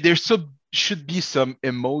like there's should be some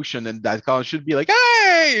emotion, and that Colin should be like,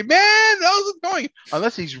 "Hey man, how's it going?"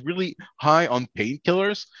 Unless he's really high on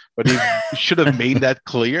painkillers, but he should have made that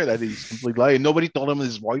clear that he's completely lying. Nobody told him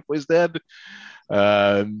his wife was dead.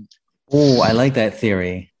 I like that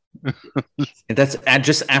theory. That's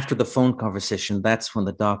just after the phone conversation. That's when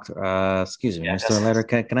the doctor. Excuse me, Mr. Letter.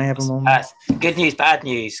 Can I have a moment? Good news, bad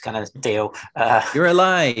news, kind of deal. You're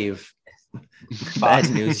alive. Bad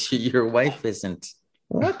news. Your wife isn't.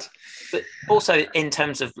 What? But also, in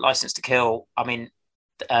terms of License to Kill, I mean,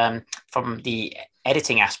 from the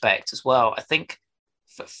editing aspect as well, I think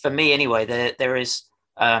for me anyway, there is.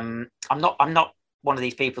 I'm not one of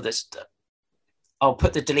these people that's. I'll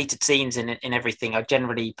put the deleted scenes in everything. I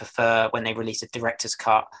generally prefer when they release a director's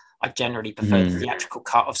cut. I generally prefer the theatrical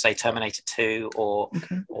cut of, say, Terminator 2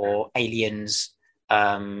 or Aliens.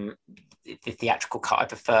 The theatrical cut I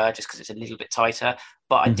prefer just because it's a little bit tighter.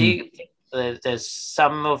 But I do think there's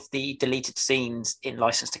some of the deleted scenes in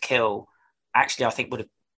License to Kill actually I think would have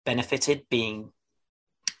benefited being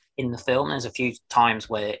in the film. There's a few times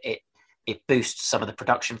where it boosts some of the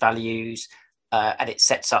production values and it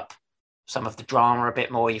sets up some of the drama a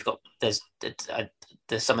bit more. There's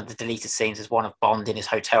some of the deleted scenes. There's one of Bond in his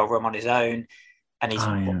hotel room on his own, and he's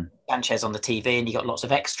Sanchez on the TV, and you got lots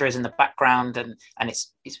of extras in the background, and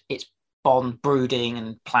it's Bond brooding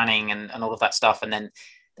and planning and all of that stuff. And then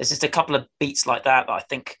there's just a couple of beats like that I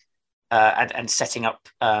think, and setting up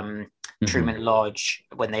Truman Lodge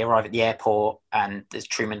when they arrive at the airport, and there's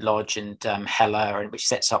Truman Lodge and Hella, and which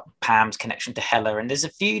sets up Pam's connection to Hella. And there's a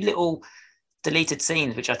few little deleted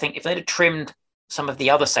scenes which I think if they'd have trimmed some of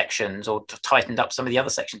the other sections or tightened up some of the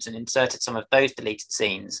other sections and inserted some of those deleted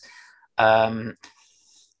scenes, and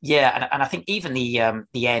I think even the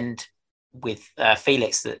end with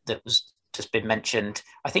Felix that was just been mentioned,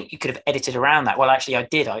 I think you could have edited around that. Well, actually, I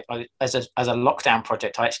did. I as a lockdown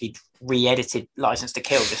project, I actually re-edited License to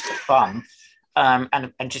Kill just for fun,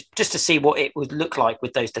 and just to see what it would look like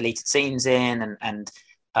with those deleted scenes in, and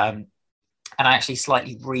I actually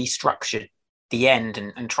slightly restructured the end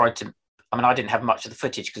and tried to. I mean, I didn't have much of the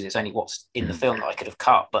footage because it's only what's in the film that I could have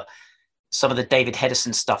cut, but some of the David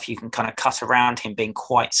Hedison stuff you can kind of cut around him being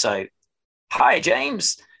quite so. Hi,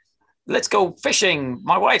 James. Let's go fishing.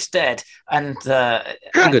 My wife's dead. And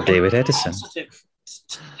good David Hedison.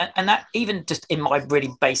 And that even just in my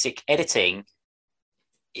really basic editing,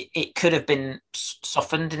 it could have been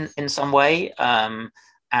softened in some way. So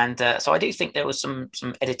I do think there was some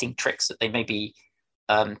editing tricks that they maybe,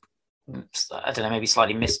 I don't know, maybe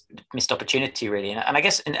slightly missed opportunity really. And I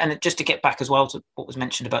guess, and just to get back as well to what was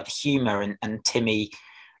mentioned about the humor and Timmy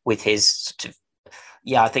with his sort of,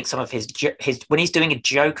 I think some of his when he's doing a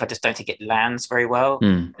joke, I just don't think it lands very well.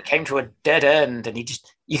 It came to a dead end, and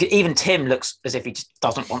even Tim looks as if he just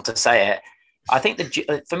doesn't want to say it. I think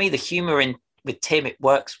for me, the humor with Tim, it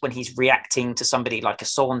works when he's reacting to somebody like a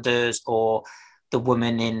Saunders or the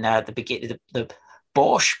woman in the beginning, the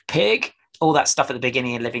Borscht pig, all that stuff at the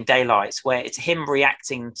beginning of Living Daylights, where it's him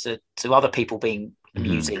reacting to other people being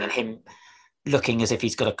amusing and him looking as if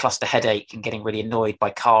he's got a cluster headache and getting really annoyed by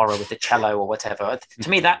Cara with the cello or whatever. To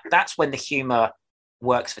me, that's when the humor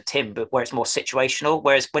works for Tim, but where it's more situational.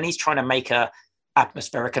 Whereas when he's trying to make a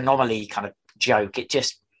atmospheric anomaly kind of joke, it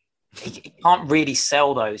just he can't really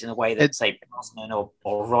sell those in a way that say Brosnan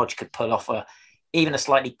or Rog could pull off even a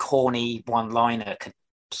slightly corny one-liner could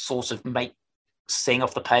sort of sing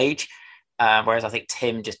off the page. Whereas I think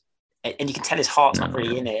Tim just, and you can tell his heart's not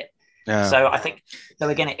really in it. Yeah. So I think, so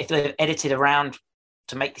again, if they've edited around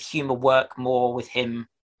to make the humor work more with him,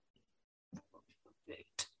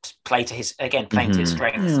 playing to his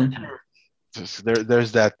strengths.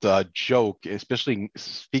 There's that joke, especially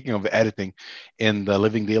speaking of editing, in the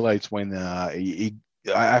Living Daylights when he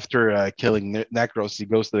after killing Necros, he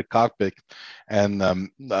goes to the cockpit, and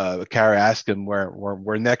Kara asks him where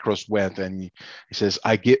Necros went, and he says,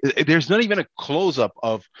 there's not even a close-up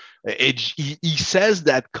of it. He says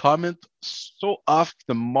that comment so off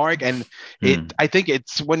the mark, and I think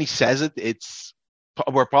it's when he says it,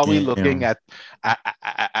 we're probably looking at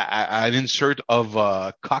an insert of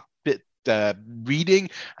cockpit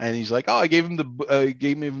reading, and he's like, oh, I gave him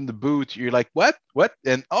the boot. You're like, what?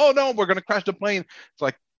 And oh no, we're gonna crash the plane. It's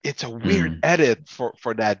like, it's a weird edit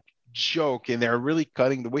for that joke, and they're really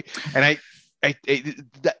cutting the way. And I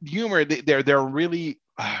that humor, they're really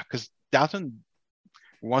because Dalton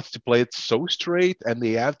wants to play it so straight, and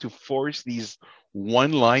they have to force these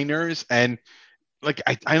one-liners, and like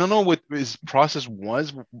I don't know what his process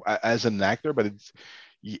was as an actor, but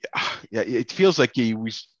it feels like he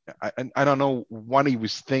was. I don't know what he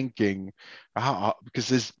was thinking,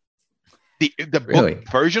 because the book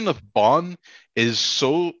version of Bond is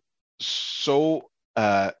so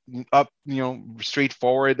up,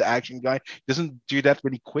 straightforward action guy. He doesn't do that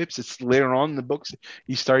when he quips. It's later on in the books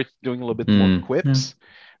he starts doing a little bit more quips.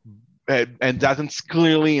 And that's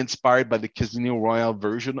clearly inspired by the Casino Royale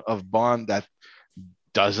version of Bond that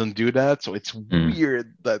doesn't do that. So it's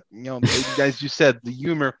weird that, as you said, the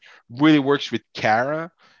humor really works with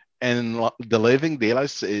Kara, and the Living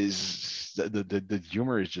Daylights is the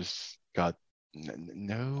humor is just got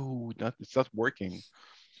it's not working.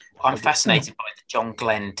 I'm fascinated by the John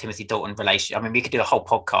Glenn Timothy Dalton relationship. I mean, we could do a whole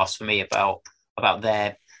podcast for me about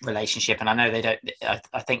their relationship, and I know they don't.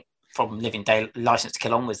 I think from Living Day, License to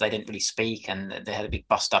Kill onwards, they didn't really speak, and they had a big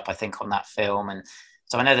bust up, I think, on that film. And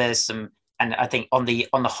so I know there's some. And I think on the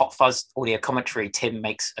Hot Fuzz audio commentary, Tim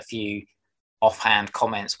makes a few offhand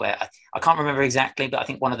comments where I can't remember exactly, but I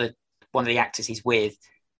think one of the actors he's with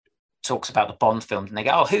talks about the Bond films, and they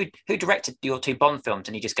go, "Oh, who directed your two Bond films?"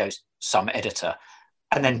 And he just goes, "Some editor."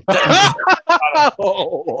 And then I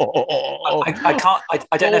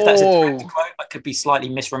don't know if that's a direct quote. I could be slightly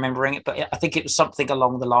misremembering it, but I think it was something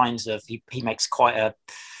along the lines of he makes quite a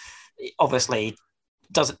obviously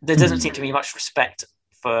there doesn't seem to be much respect.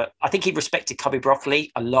 I think he respected Cubby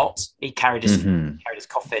Broccoli a lot. He carried his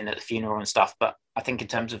coffin at the funeral and stuff. But I think in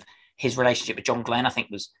terms of his relationship with John Glenn, I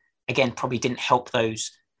think was, again, probably didn't help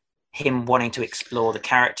him wanting to explore the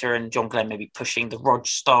character, and John Glenn maybe pushing the Rog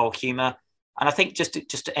style humor. And I think just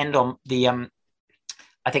to end on the,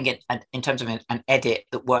 I think in terms of an edit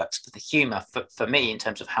that works for the humor for me in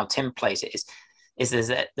terms of how Tim plays it is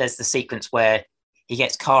there's the sequence where he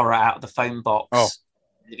gets Cara out of the phone box,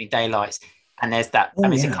 Living Daylights. And there's that,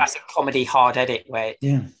 it's a classic comedy hard edit where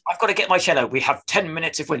I've got to get my cello. We have 10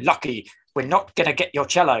 minutes if we're lucky. We're not going to get your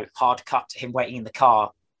cello. Hard cut to him waiting in the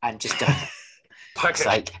car and just fuck's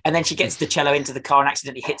sake. And then she gets the cello into the car and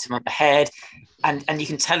accidentally hits him on the head. And you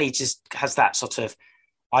can tell he just has that sort of,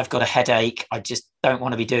 I've got a headache. I just don't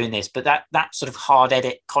want to be doing this. But that sort of hard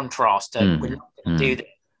edit contrast, we're not going to do the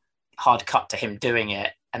hard cut to him doing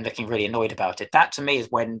it and looking really annoyed about it. That to me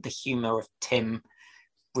is when the humor of Tim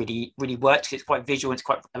really, really works. It's quite visual. It's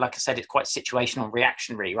quite, like I said, it's quite situational and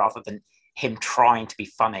reactionary rather than him trying to be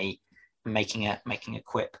funny and making a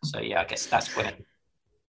quip. So yeah, I guess that's when it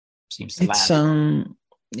seems to land.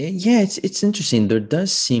 It's interesting. There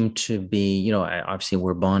does seem to be, obviously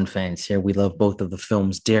we're Bond fans here. We love both of the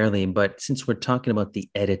films dearly, but since we're talking about the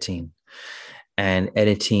editing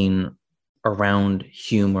around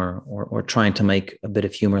humor or trying to make a bit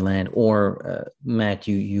of humor land, or Matt,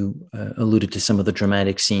 you alluded to some of the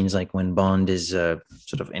dramatic scenes, like when Bond is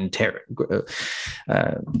sort of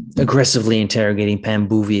aggressively interrogating Pam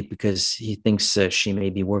Bouvier because he thinks she may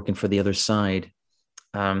be working for the other side.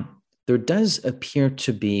 There does appear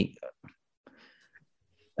to be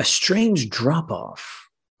a strange drop-off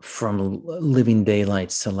from Living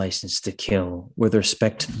Daylights to License to Kill with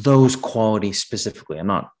respect to those qualities specifically. I'm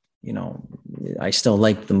not I still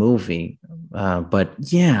like the movie, but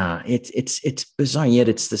yeah, it's bizarre. Yet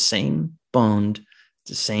it's the same Bond,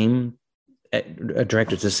 the same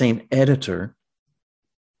director, it's the same editor,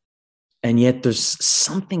 and yet there's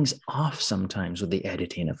something's off sometimes with the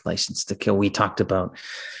editing of License to Kill. We talked about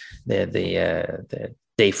the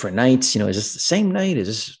Day for Nights. Is this the same night? Is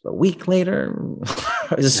this a week later?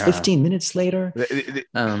 Is this 15 minutes later?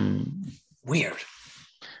 Weird.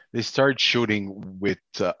 They started shooting with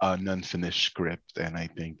an unfinished script, and I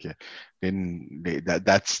think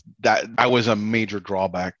that was a major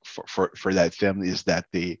drawback for that film, is that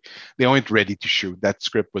they weren't ready to shoot. That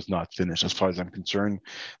script was not finished, as far as I'm concerned.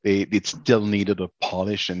 It still needed a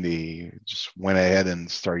polish, and they just went ahead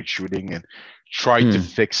and started shooting and tried to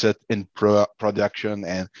fix it in production,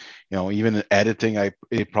 and even in editing,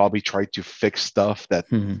 they probably tried to fix stuff that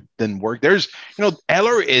didn't work. There's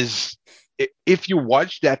Eller is. If you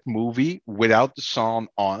watch that movie without the song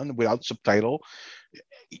on, without subtitle,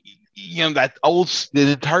 the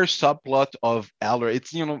entire subplot of Eller,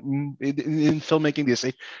 it's in filmmaking they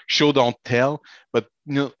say show don't tell, but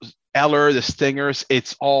Eller, the Stingers,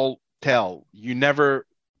 it's all tell. You never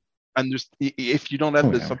understand if you don't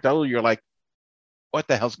have the subtitle. You're like, what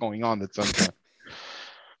the hell's going on? That's something.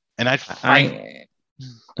 And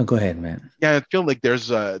go ahead, man. Yeah, I feel like there's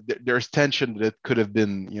tension that could have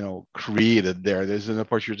been created there. There's an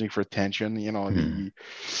opportunity for tension,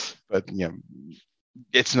 but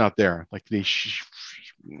it's not there. Like there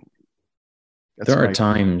are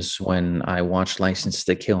times when I watch License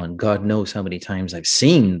to Kill, and God knows how many times I've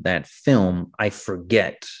seen that film, I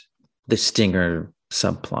forget the Stinger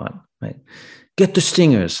subplot. Right? Get the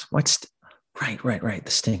Stingers. What's right? The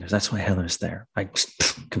Stingers. That's why Heather's there. I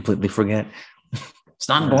completely forget. It's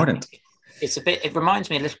not important. It reminds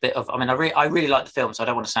me a little bit of, I really like the film, so I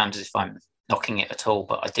don't want to sound as if I'm knocking it at all,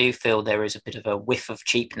 but I do feel there is a bit of a whiff of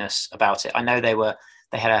cheapness about it. I know they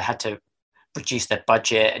had to reduce their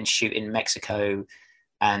budget and shoot in Mexico,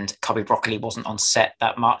 and Cubby Broccoli wasn't on set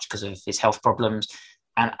that much because of his health problems.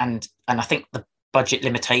 And I think the budget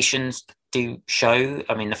limitations do show.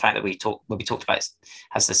 I mean, the fact that we talked about it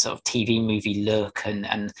has this sort of TV movie look,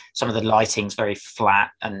 and some of the lighting's very flat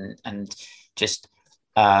and just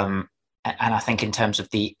and I think in terms of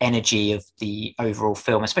the energy of the overall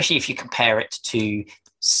film, especially if you compare it to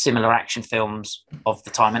similar action films of the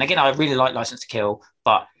time, and again, I really like License to Kill,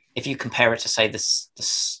 but if you compare it to say the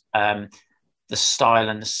style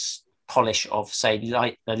and the polish of say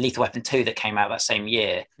like the Lethal Weapon 2 that came out that same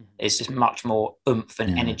year, is just much more oomph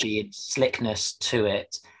and energy and slickness to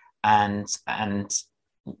it, and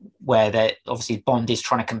where obviously Bond is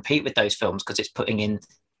trying to compete with those films because it's putting in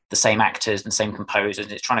the same actors and same composers,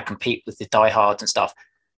 and it's trying to compete with the diehards and stuff,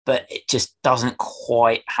 but it just doesn't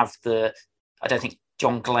quite have I don't think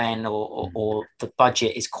John Glenn or the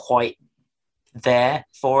budget is quite there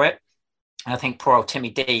for it. And I think poor old Timmy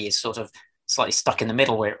D is sort of slightly stuck in the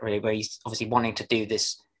middle where he's obviously wanting to do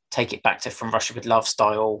this, take it back to From Russia with Love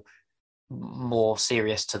style, more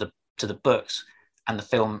serious to the books, and the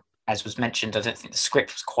film, as was mentioned, I don't think the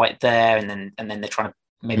script was quite there, and then they're trying to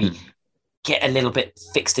maybe get a little bit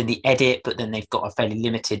fixed in the edit, but then they've got a fairly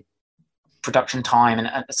limited production time,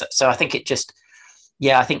 and so I think it just,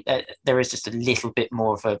 I think that there is just a little bit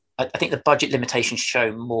more of I think the budget limitations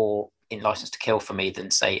show more in License to Kill for me than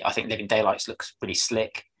say, I think Living Daylights looks really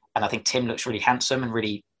slick, and I think Tim looks really handsome and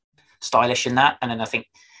really stylish in that, and then I think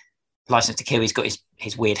License to Kill, he's got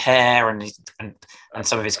his weird hair and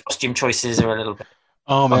some of his costume choices are a little bit.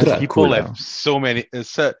 Oh man, people have so many.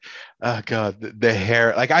 Oh god, the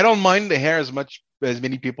hair. Like, I don't mind the hair as much as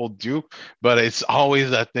many people do, but it's always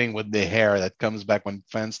that thing with the hair that comes back when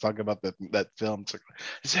fans talk about that film. It's like,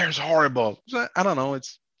 his hair is horrible. I don't know.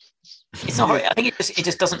 It's not. I think it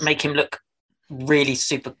just doesn't make him look really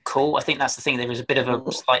super cool. I think that's the thing. There is a bit of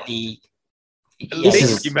a slightly.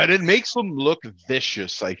 But it makes him look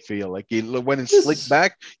vicious. I feel like when it's slicked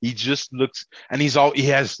back, he just looks, and it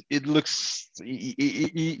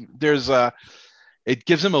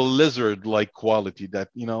gives him a lizard-like quality that,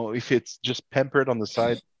 if it's just pampered on the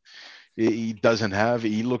side, he doesn't have.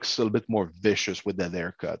 He looks a little bit more vicious with that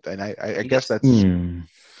haircut, and I guess that's.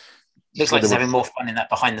 Looks like he's having more fun in that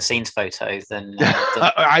behind-the-scenes photo than.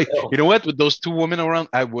 You know what? With those two women around,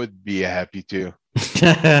 I would be happy too.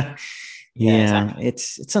 Yeah, exactly.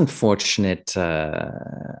 It's unfortunate.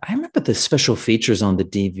 I remember the special features on the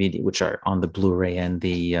DVD, which are on the Blu-ray and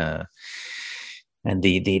the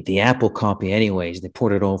Apple copy. Anyways, they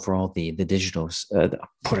ported over all the digitals.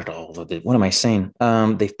 What am I saying?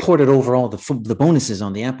 They've ported over all the bonuses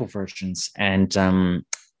on the Apple versions, and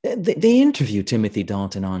they interview Timothy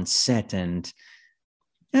Dalton on set, and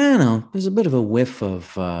I don't know. There's a bit of a whiff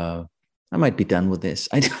of I might be done with this.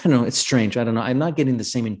 I don't know. It's strange. I don't know. I'm not getting the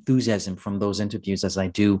same enthusiasm from those interviews as I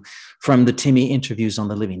do from the Timmy interviews on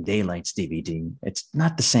the Living Daylights DVD. It's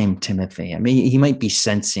not the same Timothy. I mean, he might be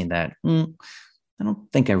sensing that. I don't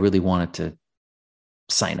think I really wanted to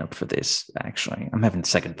sign up for this. Actually, I'm having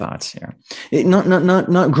second thoughts here.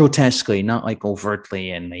 Not grotesquely, not like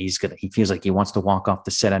overtly, and he feels like he wants to walk off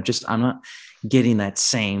the set. I'm not getting that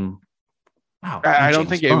same. Wow, I don't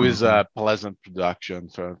think it was a pleasant production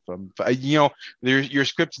from your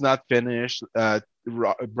script's not finished.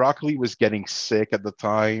 Broccoli was getting sick at the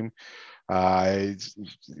time.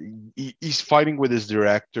 He's fighting with his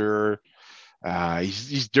director.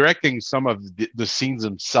 He's directing some of the scenes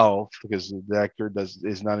himself because the director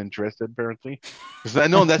is not interested apparently. Because I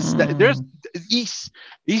know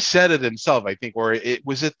he said it himself, I think, or it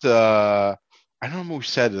was it. I don't know who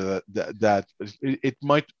said that it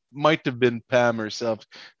might have been Pam herself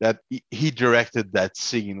that he directed that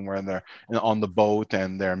scene where they're on the boat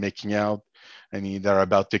and they're making out and they're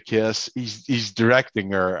about to kiss. He's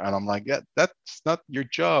directing her, and I'm like, yeah, that's not your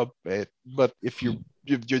job. But if your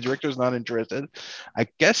director's not interested, I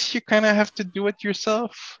guess you kind of have to do it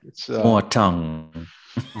yourself. It's more tongue.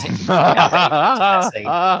 I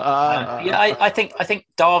think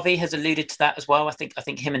Darby has alluded to that as well. I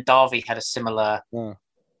think him and Darby had a similar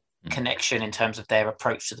connection in terms of their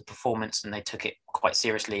approach to the performance, and they took it quite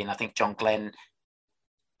seriously. And I think John Glenn,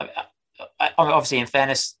 obviously, in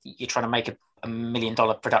fairness, you're trying to make a $1 million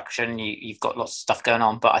production. You've got lots of stuff going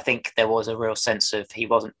on, but I think there was a real sense of he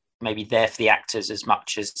wasn't maybe there for the actors as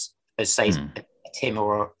much as say Tim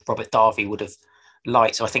or Robert Darby would have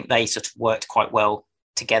liked. So I think they sort of worked quite well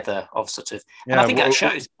together and I think that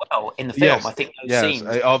shows well in the film. Yes, I think those scenes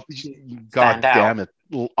God damn it.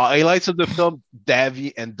 Highlights of the film,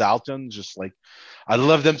 Davy and Dalton, just like I'd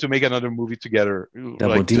love them to make another movie together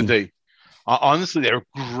today. Honestly, they're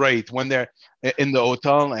great when they're in the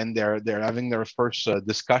hotel and they're having their first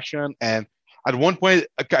discussion. And at one point,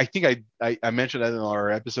 I think I mentioned that in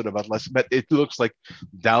our episode about Les, but it looks like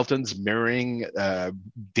Dalton's mirroring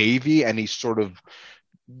Davy, and he's sort of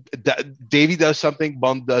Davy does something,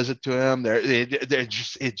 Bond does it to him.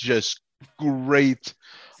 It's just great.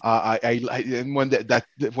 And when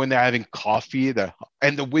they're having coffee,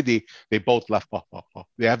 and the way they both laugh,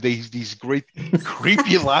 they have these great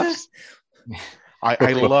creepy laughs.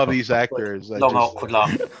 I love these actors. Awkward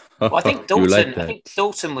laugh. Well, I think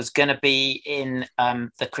Dalton was going to be in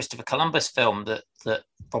the Christopher Columbus film that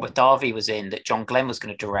Robert Darby was in, that John Glenn was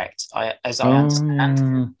going to direct. As I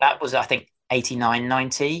understand, that was, I think, 89,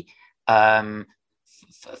 90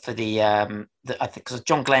 for the I think because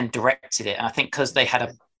John Glenn directed it, and I think because they had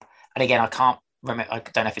and again I can't remember, I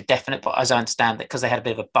don't know if it's definite, but as I understand that because they had a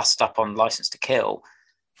bit of a bust up on License to Kill,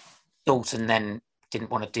 Dalton then didn't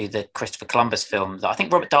want to do the Christopher Columbus film. I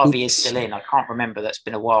think Robert Darby is still in. I can't remember. That's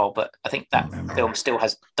been a while, but I think that film still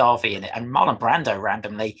has Darby in it, and Marlon Brando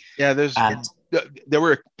randomly. Yeah, there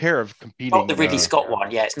were a pair of competing. Not the Ridley Scott one.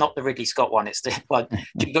 Yeah, it's not the Ridley Scott one. It's the one.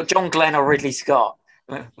 You've got John Glenn or Ridley Scott.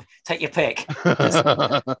 Take your pick.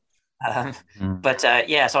 But so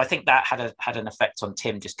I think that had an effect on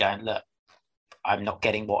Tim, just going, look, I'm not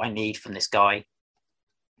getting what I need from this guy.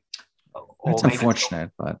 That's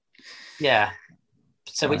unfortunate, but yeah.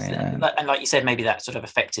 So and like you said, maybe that sort of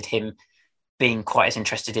affected him being quite as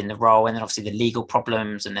interested in the role, and then obviously the legal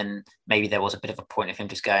problems, and then maybe there was a bit of a point of him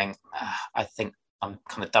just going, I think I'm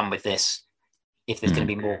kind of done with this. If there's going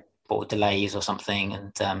to be more delays or something,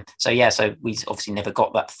 and so we obviously never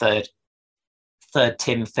got that third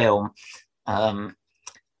Tim film. So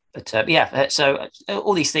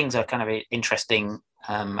all these things are kind of interesting,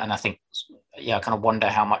 and I think I kind of wonder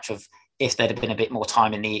how much of, if there'd have been a bit more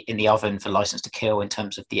time in the oven for License to Kill in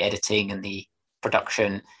terms of the editing and the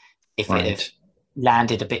production, if it had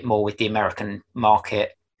landed a bit more with the American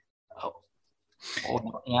market,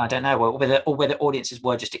 I don't know, or whether audiences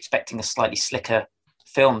were just expecting a slightly slicker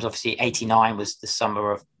films. Obviously, 89 was the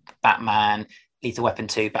summer of Batman, Lethal Weapon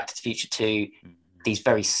 2, Back to the Future 2, these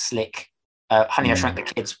very slick. Honey, I Shrunk the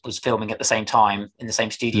Kids was filming at the same time in the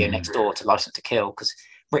same studio next door to License to Kill, because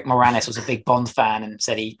Rick Moranis was a big Bond fan and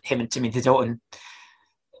said him and Timothy Dalton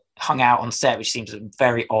hung out on set, which seems a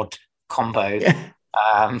very odd combo.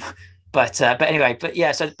 But anyway, these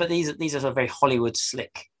are sort of very Hollywood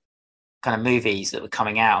slick kind of movies that were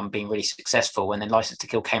coming out and being really successful. And then License to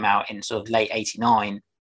Kill came out in sort of late 89,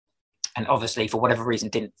 and obviously for whatever reason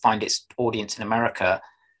didn't find its audience in America.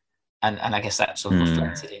 And I guess that sort of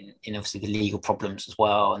reflected in obviously the legal problems as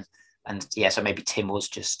well. And so maybe Tim was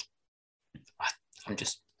just, I'm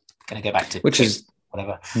just going to go back to which is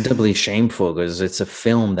whatever. Doubly shameful, because it's a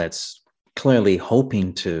film that's clearly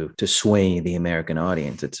hoping to sway the American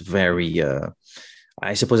audience. It's very,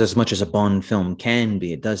 I suppose, as much as a Bond film can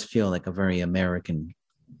be, it does feel like a very American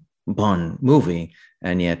Bond movie,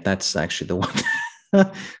 and yet that's actually the one.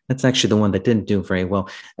 That's actually the one that didn't do very well.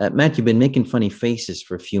 Matt, you've been making funny faces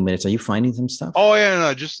for a few minutes. Are you finding some stuff? Oh yeah,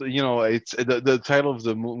 no, just it's the title of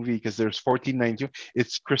the movie, because there's 1492.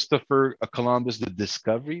 It's Christopher Columbus: The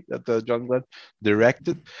Discovery that John Glenn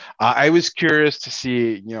directed. I was curious to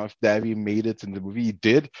see if Davy made it in the movie. He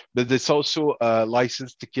did, but it's also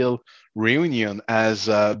License to Kill reunion, as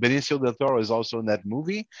Benicio del Toro is also in that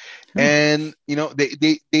movie. And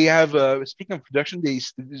they have speaking of production,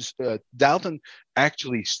 Dalton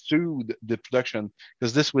actually sued the production,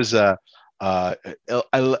 because this was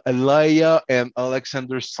Elia and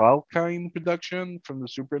Alexander Salkind production from the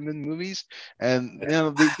Superman movies, and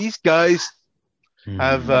these guys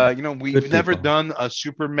have we've never done a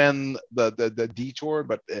Superman the detour,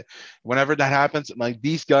 but whenever that happens, like,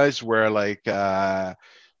 these guys were like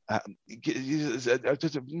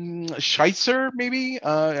Scheitzer, maybe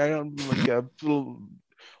I don't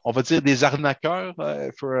on va dire des arnaqueurs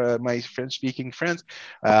for my French-speaking friends.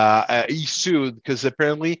 He sued because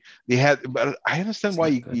apparently they had, but I understand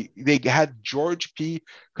why they had George P.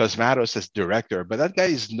 Cosmatos as director, but that guy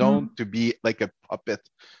is known to be like a puppet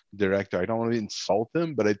director. I don't want to insult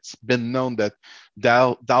him, but it's been known that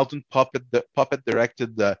Dalton puppet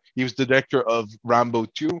directed he was the director of Rambo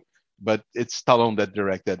 2, but it's Stallone that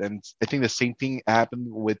directed, and I think the same thing happened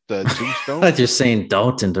with Tombstone. I thought you're saying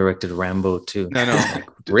Dalton directed Rambo too. No,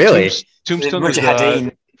 really? Tombstone was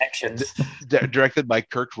directed by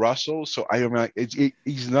Kurt Russell, so I don't know.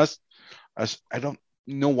 He's not. I don't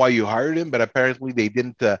know why you hired him, but apparently they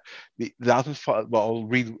didn't. Dalton. Well, I'll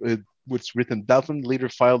read what's written. Dalton later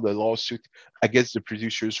filed a lawsuit against the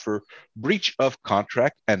producers for breach of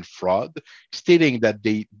contract and fraud, stating that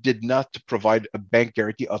they did not provide a bank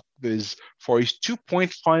guarantee for his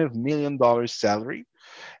 $2.5 million salary.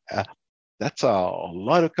 That's a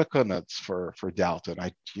lot of coconuts for Dalton.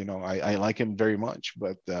 I like him very much,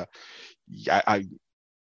 but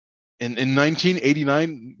in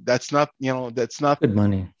 1989, that's not good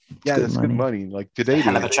money. That's good money. Like today,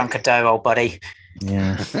 hell of a chunk of dough, old buddy.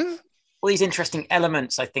 Yeah. All these interesting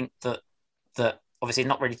elements, I think that obviously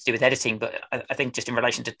not really to do with editing, but I think just in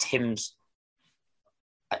relation to Tim's,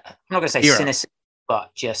 I'm not going to say cynicism,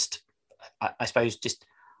 but just I suppose just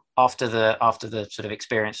after the sort of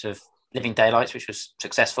experience of Living Daylights, which was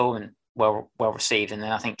successful and well received, and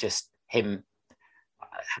then I think just him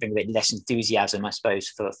having a bit less enthusiasm, I suppose,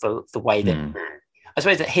 for the way that I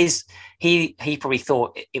suppose that he probably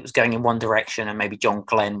thought it was going in one direction, and maybe John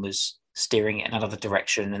Glenn was steering it in another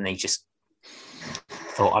direction, and he just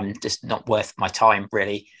thought, I'm just not worth my time,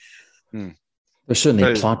 really. There's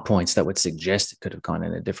certainly plot points that would suggest it could have gone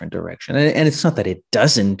in a different direction. And it's not that it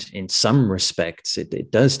doesn't in some respects. It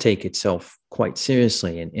does take itself quite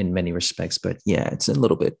seriously in many respects. But yeah, it's a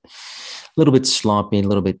little bit sloppy, a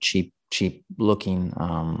little bit cheap looking.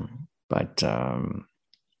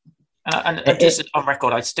 And just on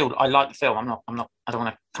record, I like the film. I don't want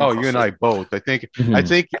to. Oh, you and I both. I think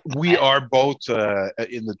we are both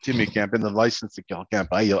in the Timmy camp, in the License to Kill camp.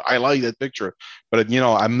 I like that picture, but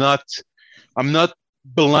I'm not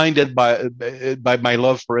blinded by my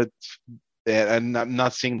love for it, and I'm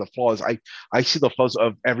not seeing the flaws. I see the flaws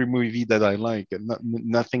of every movie that I like, and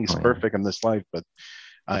nothing is perfect in this life. But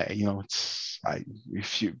I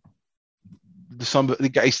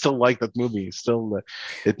still like that movie. Still,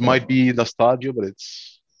 it might be nostalgia, but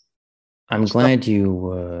it's. I'm glad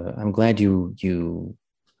you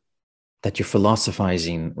that you're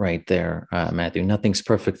philosophizing right there, Matthew. Nothing's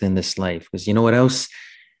perfect in this life, because you know what else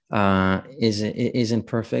isn't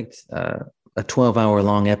perfect? A 12-hour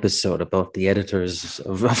long episode about the editors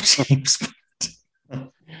of James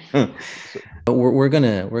Bond. But we're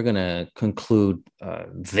gonna conclude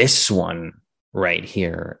this one right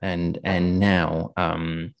here and now.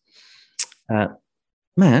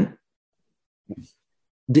 Matt,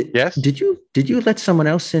 did you let someone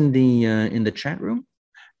else in the chat room?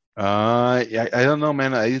 I don't know,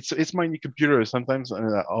 man. It's my new computer. Sometimes,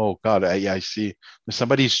 oh God, I see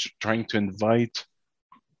somebody's trying to invite.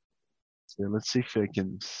 So let's see if I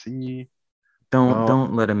can see.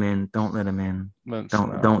 Don't let him in. Don't let him in.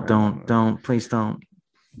 Don't. Please don't.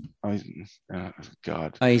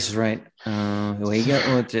 God. Oh, he's right. He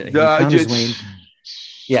found his way.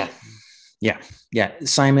 Yeah.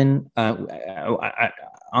 Simon,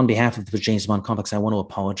 on behalf of the James Bond Complex, I want to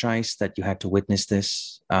apologize that you had to witness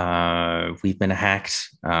this. We've been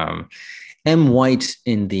hacked. M. White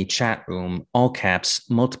in the chat room, all caps,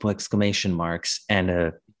 multiple exclamation marks, and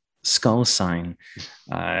a skull sign.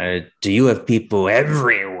 Do you have people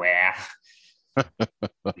everywhere? Do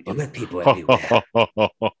you have people everywhere?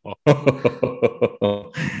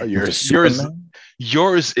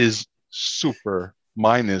 yours is super.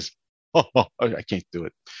 Mine is. I can't do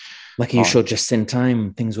it. Lucky you showed just in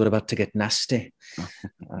time. Things were about to get nasty.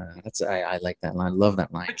 I like that line. I love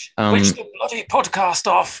that line. Which the bloody podcast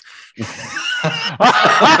off.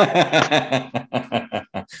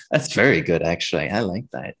 That's very good, actually. I like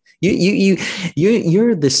that.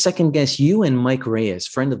 You're the second guest. You and Mike Reyes,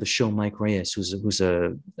 friend of the show, Mike Reyes, who's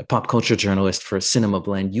a pop culture journalist for Cinema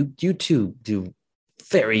Blend. You two do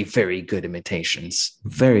very, very good imitations.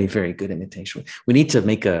 Very, very good imitation. We need to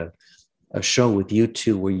make a show with you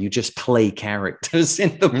two where you just play characters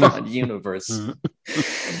in the Bond universe.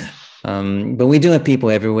 But we do have people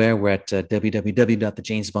everywhere. We're at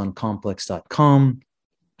www.thejamesbondcomplex.com.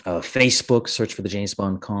 Facebook, search for the James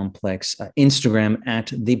Bond Complex. Instagram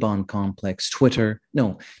at the Bond Complex. Twitter,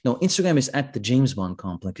 no, Instagram is at the James Bond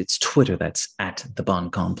Complex. It's Twitter that's at the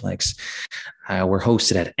Bond Complex. We're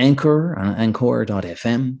hosted at Anchor,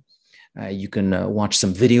 anchor.fm. You can watch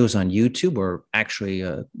some videos on YouTube, or actually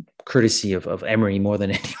courtesy of Emery more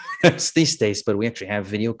than anyone else these days, but we actually have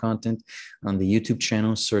video content on the YouTube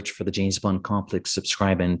channel. Search for the James Bond Complex,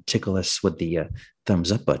 subscribe, and tickle us with the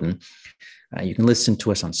thumbs up button. You can listen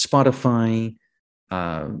to us on Spotify,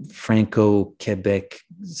 Franco, Quebec,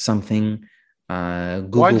 something,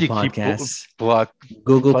 Google Podcasts,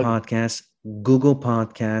 Google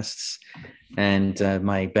Podcasts, and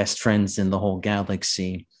my best friends in the whole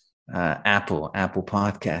galaxy, Apple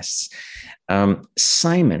Podcasts.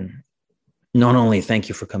 Simon, not only thank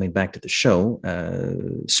you for coming back to the show,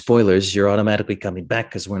 spoilers, you're automatically coming back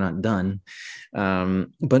because we're not done.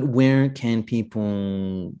 But where can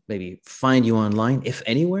people maybe find you online? If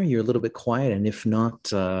anywhere, you're a little bit quiet. And if not,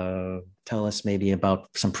 tell us maybe about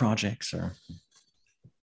some projects or.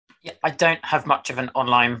 Yeah, I don't have much of an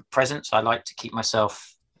online presence. I like to keep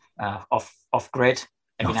myself off grid.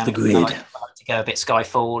 Off the grid. I like to go a bit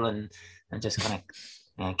Skyfall and just kind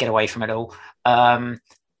of get away from it all.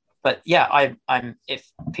 But yeah, I'm if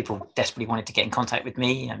people desperately wanted to get in contact with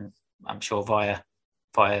me, and I'm sure via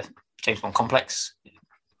James Bond Complex,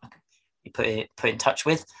 you put in touch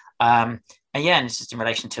with. And it's just in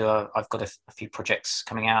relation to I've got a few projects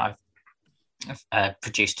coming out. I've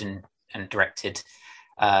produced and directed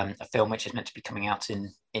a film which is meant to be coming out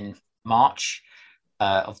in March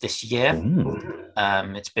of this year.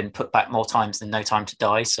 It's been put back more times than No Time to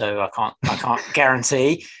Die, so I can't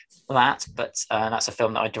guarantee that, but that's a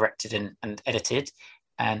film that I directed and edited,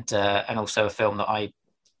 and also a film that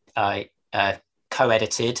I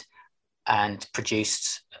co-edited and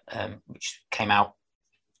produced, which came out,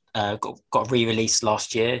 got re-released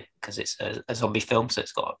last year because it's a zombie film, so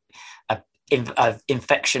it's got a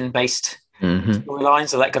infection-based storyline,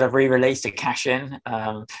 so that got a re-release to cash in.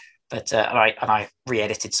 But I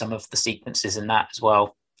re-edited some of the sequences in that as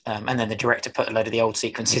well, and then the director put a load of the old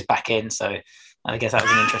sequences back in. So I guess that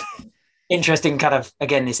was an interesting kind of,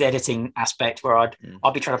 again, this editing aspect where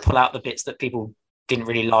I'll be trying to pull out the bits that people didn't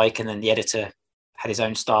really like, and then the editor had his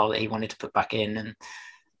own style that he wanted to put back in, and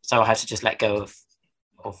so I had to just let go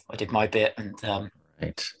of I did my bit, and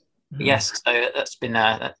right. Yes, so that's been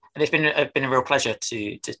and it's been a real pleasure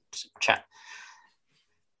to chat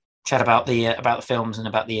about the films and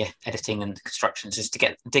about the editing and the constructions, just to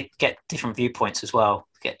get different viewpoints as well,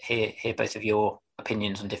 hear both of your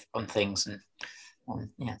opinions on things, and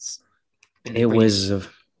it was a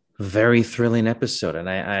very thrilling episode, and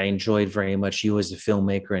I enjoyed very much you as a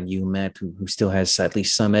filmmaker, and you, Matt, who still has at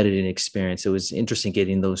least some editing experience. It was interesting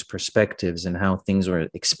getting those perspectives and how things were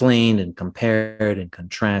explained and compared and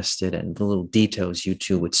contrasted, and the little details you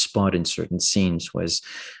two would spot in certain scenes was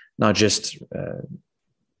not just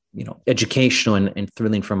educational and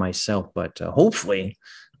thrilling for myself, but hopefully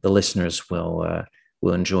the listeners will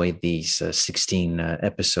enjoy these 16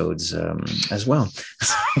 episodes as well.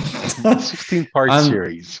 16-part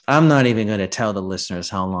series. I'm not even going to tell the listeners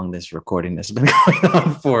how long this recording has been going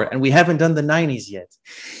on for, and we haven't done the 90s yet.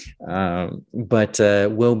 But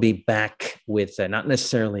we'll be back with not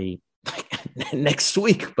necessarily next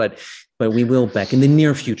week, but we will back in the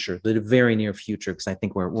near future, the very near future, because I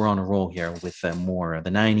think we're on a roll here with more of the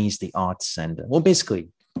 90s, the aughts, and basically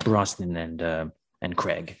Brosnan and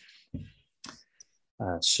Craig.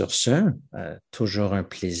 Sur ce, toujours un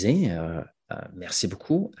plaisir. Merci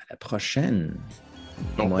beaucoup. À la prochaine.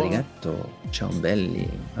 Domo arigato. Ciao belli.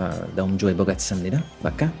 Daum joy bogatsamnida.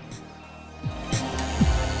 Baka.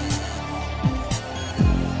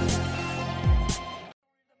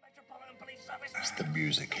 That's the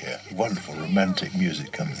music here. Wonderful romantic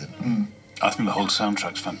music comes in. I think the whole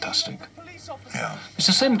soundtrack's fantastic. Yeah. It's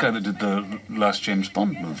the same guy that did the last James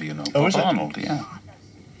Bond movie, you know. Oh, is Bob it? Arnold, yeah.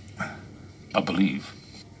 I believe.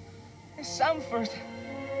 Sanford.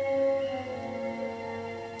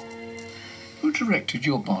 Who directed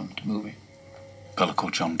your Bond movie? A fellow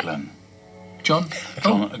called John Glenn. John?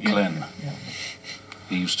 Glenn. Yeah.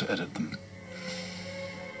 He used to edit them.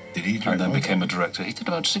 Did he? And then became a director. He did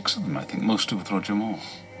about 6 of them, I think, mostly with Roger Moore.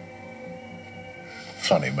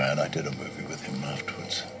 Funny man, I did a movie with him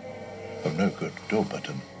afterwards. Oh, no good at all, but,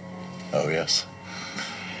 oh, yes.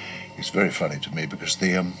 He's very funny to me because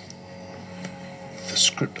the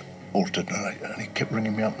script altered, and he kept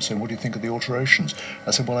ringing me up and saying, what do you think of the alterations?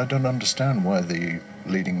 I said, well, I don't understand why the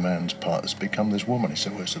leading man's part has become this woman. He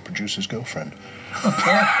said, well, it's the producer's girlfriend.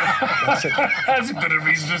 I said, that's a good a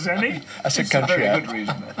reason as any. I said, It's can a she very act? good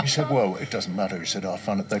reason. He said, well, it doesn't matter. He said, I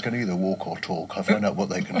find that they can either walk or talk. I find out what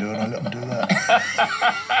they can do and I let them do that.